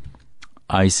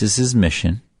 ISIS's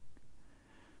mission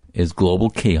is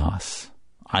global chaos.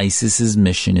 ISIS's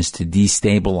mission is to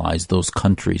destabilize those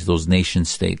countries, those nation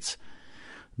states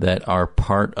that are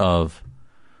part of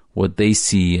what they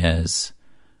see as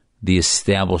the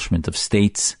establishment of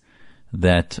states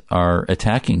that are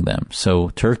attacking them. So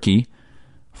Turkey,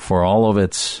 for all of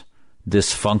its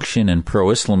dysfunction and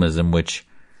pro-Islamism, which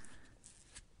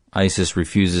ISIS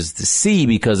refuses to see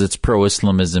because its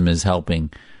pro-Islamism is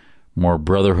helping more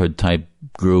brotherhood-type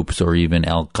groups, or even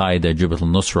Al-Qaeda, Jabhat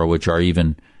al-Nusra, which are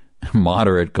even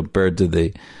moderate compared to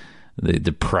the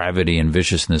depravity and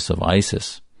viciousness of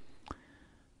ISIS,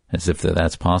 as if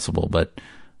that's possible. But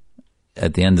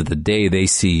at the end of the day, they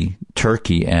see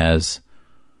Turkey as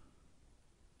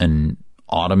an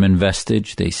Ottoman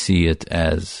vestige. They see it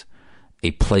as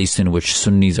a place in which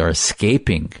Sunnis are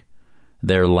escaping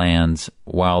their lands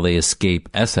while they escape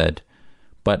Assad,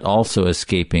 but also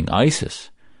escaping ISIS.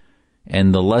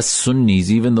 And the less Sunnis,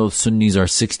 even though Sunnis are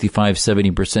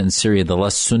 65-70% in Syria, the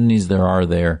less Sunnis there are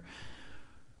there,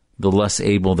 the less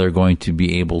able they're going to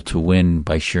be able to win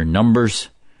by sheer numbers.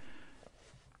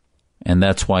 And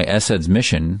that's why Assad's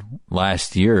mission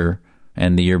last year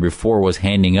and the year before was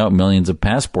handing out millions of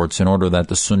passports in order that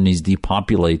the Sunnis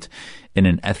depopulate in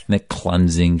an ethnic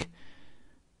cleansing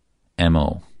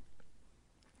MO.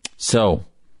 So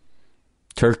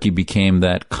Turkey became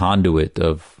that conduit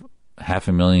of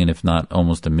 500,000, if not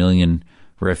almost 1 million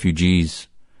refugees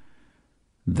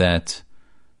that,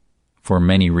 for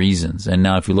many reasons. And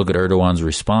now if you look at Erdogan's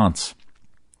response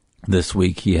this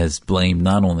week, he has blamed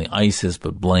not only ISIS,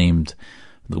 but blamed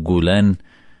the Gulen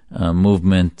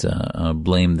movement,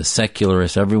 blamed the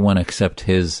secularists, everyone except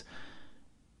his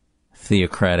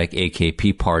theocratic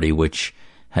AKP party, which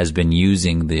has been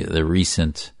using the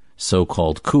recent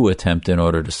so-called coup attempt in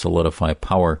order to solidify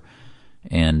power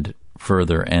and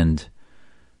further end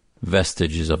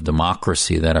vestiges of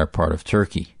democracy that are part of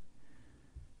Turkey.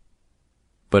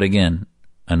 But again,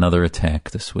 another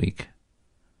attack this week.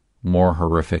 More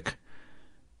horrific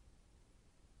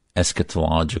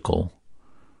eschatological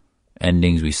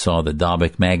endings. We saw the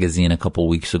Dabek magazine a couple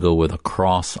weeks ago with a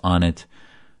cross on it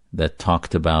that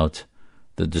talked about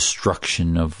the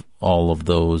destruction of all of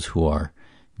those who are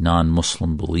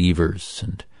non-Muslim believers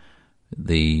and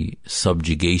the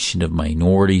subjugation of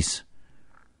minorities.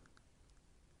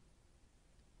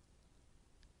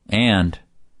 And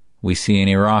we see in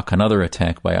Iraq another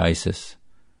attack by ISIS,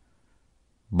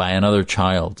 by another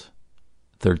child,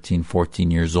 13,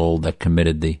 14 years old, that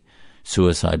committed the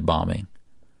suicide bombing.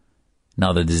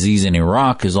 Now, the disease in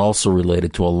Iraq is also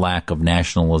related to a lack of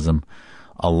nationalism,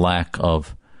 a lack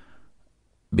of,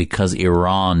 because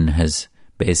Iran has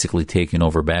basically taken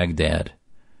over Baghdad,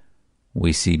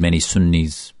 we see many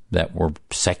Sunnis that were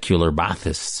secular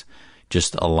Baathists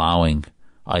just allowing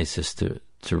ISIS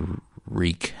to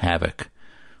wreak havoc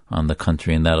on the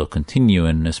country, and that'll continue,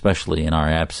 and especially in our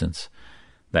absence,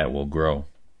 that will grow.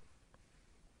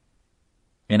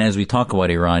 And as we talk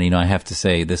about Iran, I have to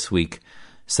say this week,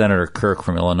 Senator Kirk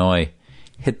from Illinois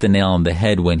hit the nail on the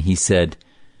head when he said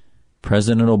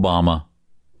President Obama,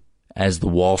 as the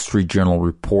Wall Street Journal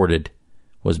reported,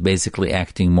 was basically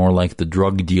acting more like the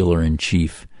drug dealer in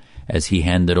chief as he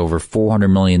handed over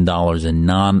 $400 million in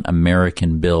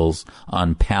non-American bills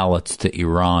on pallets to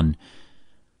Iran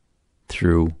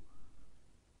through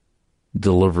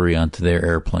delivery onto their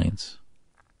airplanes.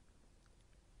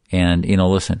 And,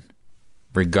 listen,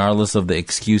 regardless of the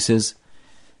excuses,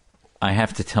 I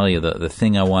have to tell you the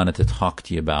thing I wanted to talk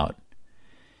to you about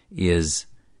is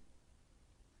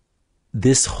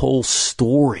this whole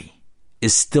story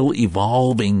is still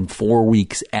evolving 4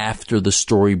 weeks after the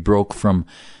story broke from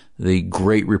the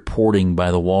great reporting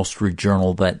by the Wall Street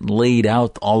Journal that laid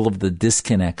out all of the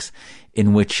disconnects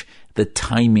in which the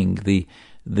timing, the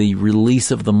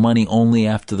release of the money only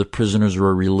after the prisoners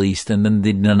were released, and then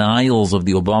the denials of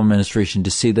the Obama administration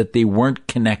to say that they weren't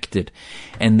connected.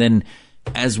 And then,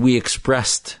 as we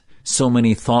expressed, so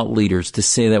many thought leaders to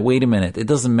say that, wait a minute, it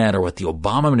doesn't matter what the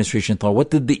Obama administration thought. What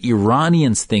did the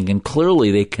Iranians think? And clearly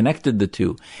they connected the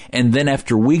two. And then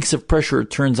after weeks of pressure,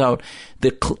 it turns out the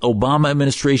Obama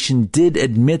administration did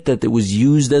admit that it was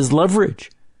used as leverage.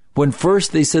 When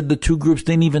first they said the two groups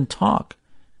didn't even talk.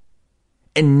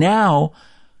 And now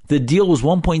the deal was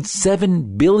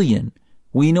 $1.7 billion.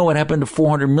 We know what happened to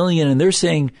 $400 million, and they're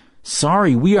saying,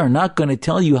 sorry, we are not going to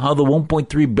tell you how the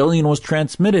 $1.3 billion was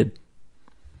transmitted.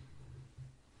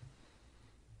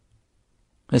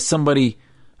 As somebody,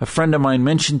 a friend of mine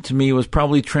mentioned to me, it was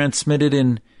probably transmitted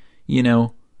in,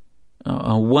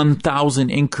 1,000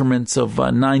 increments of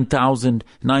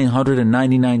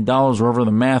 $9,999, wherever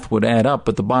the math would add up.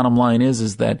 But the bottom line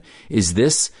is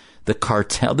this the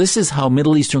cartel? This is how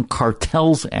Middle Eastern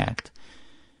cartels act.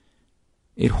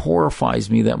 It horrifies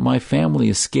me that my family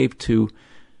escaped to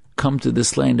come to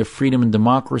this land of freedom and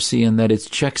democracy, and that its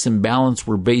checks and balance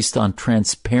were based on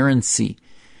transparency.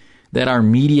 That our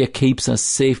media keeps us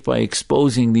safe by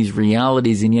exposing these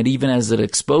realities, and yet even as it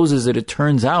exposes it, it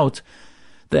turns out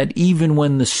that even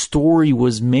when the story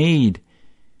was made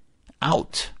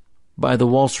out by the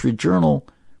Wall Street Journal,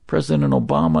 President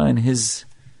Obama and his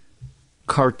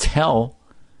cartel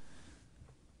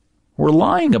were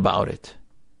lying about it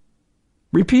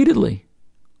repeatedly,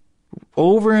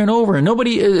 over and over. And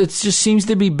it just seems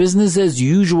to be business as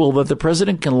usual that the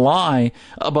president can lie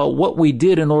about what we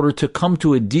did in order to come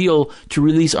to a deal to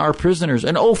release our prisoners.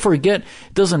 And forget,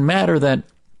 it doesn't matter that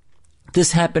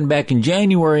this happened back in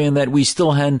January and that we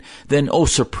still hadn't, then,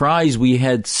 surprise, we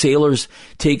had sailors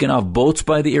taken off boats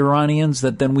by the Iranians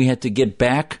that then we had to get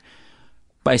back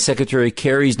by Secretary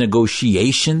Kerry's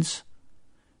negotiations.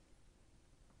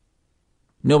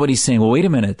 Nobody's saying, well, wait a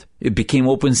minute, it became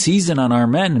open season on our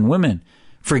men and women.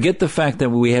 Forget the fact that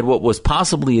we had what was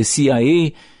possibly a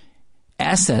CIA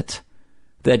asset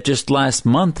that just last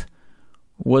month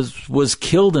was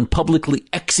killed and publicly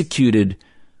executed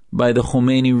by the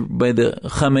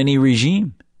Khamenei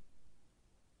regime.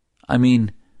 I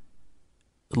mean,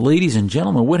 ladies and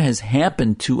gentlemen, what has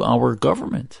happened to our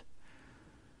government?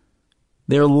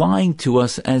 They're lying to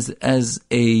us as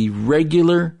a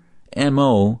regular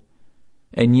MO,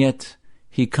 and yet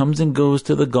he comes and goes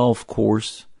to the golf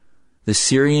course. The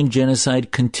Syrian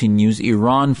genocide continues.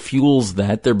 Iran fuels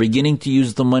that. They're beginning to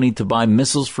use the money to buy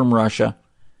missiles from Russia.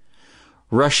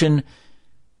 Russian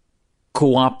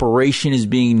cooperation is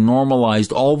being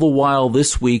normalized. All the while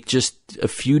this week, just a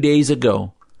few days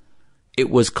ago, it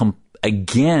was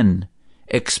again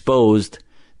exposed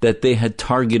that they had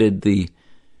targeted the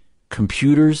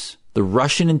computers. The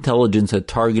Russian intelligence had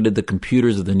targeted the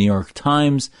computers of the New York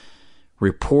Times,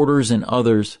 reporters and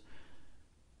others,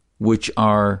 which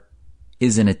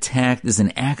is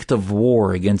an act of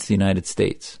war against the United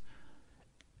States.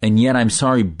 And yet, I'm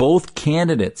sorry, both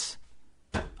candidates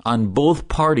on both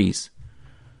parties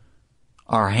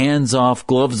are hands off,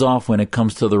 gloves off when it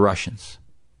comes to the Russians.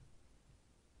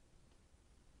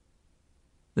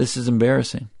 This is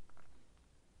embarrassing.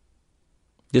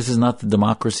 This is not the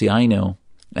democracy I know.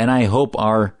 And I hope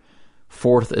our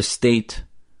fourth estate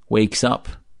wakes up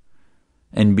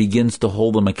and begins to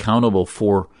hold them accountable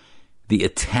for the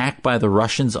attack by the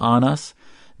Russians on us,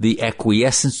 the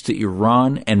acquiescence to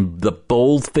Iran, and the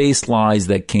bold-faced lies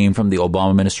that came from the Obama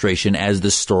administration as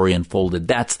the story unfolded.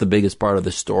 That's the biggest part of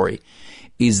the story,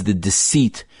 is the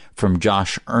deceit from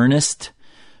Josh Earnest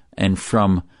and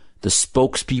from the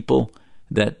spokespeople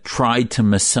that tried to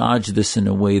massage this in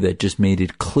a way that just made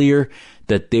it clear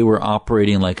that they were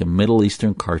operating like a Middle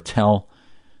Eastern cartel,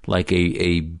 like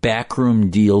a backroom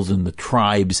deals in the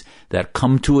tribes that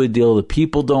come to a deal. The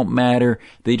people don't matter.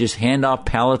 They just hand off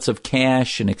pallets of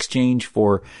cash in exchange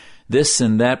for this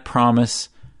and that promise.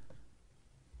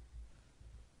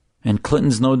 And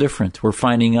Clinton's no different. We're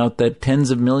finding out that tens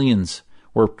of millions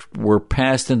were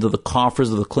passed into the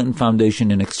coffers of the Clinton Foundation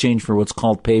in exchange for what's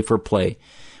called pay for play.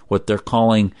 What they're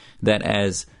calling that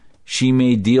as she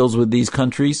made deals with these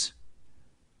countries,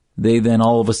 they then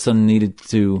all of a sudden needed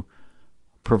to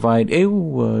provide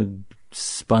a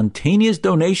spontaneous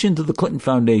donation to the Clinton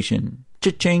Foundation.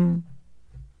 Cha-ching.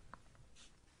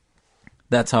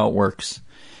 That's how it works.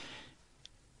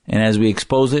 And as we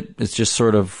expose it, it just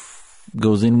sort of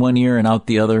goes in one ear and out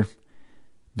the other.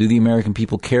 Do the American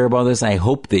people care about this? I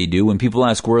hope they do. When people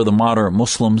ask where are the moderate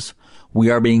Muslims, we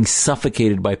are being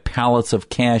suffocated by pallets of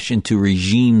cash into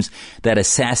regimes that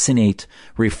assassinate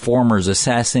reformers,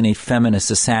 assassinate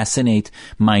feminists, assassinate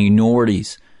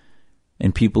minorities,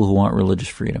 and people who want religious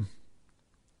freedom.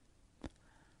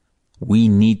 We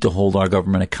need to hold our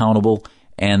government accountable,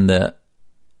 and the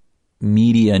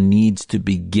media needs to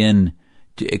begin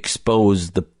to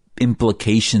expose the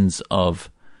implications of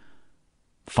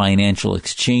financial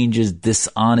exchanges,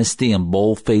 dishonesty, and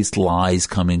bold-faced lies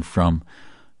coming from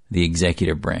the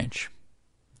executive branch.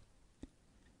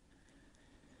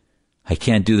 I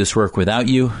can't do this work without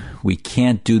you. We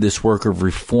can't do this work of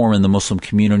reform in the Muslim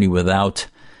community without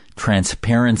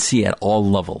transparency at all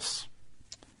levels.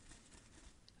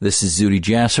 This is Zuhdi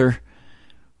Jasser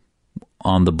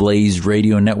on the Blaze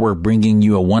Radio Network, bringing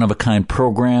you a one-of-a-kind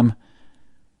program.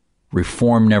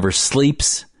 Reform never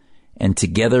sleeps, and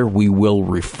together we will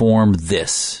reform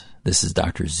this. This is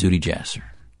Dr. Zuhdi Jasser.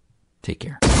 Take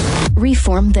care.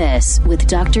 Reform This with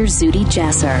Dr. Zuhdi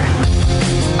Jasser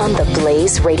on the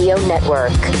Blaze Radio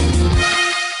Network.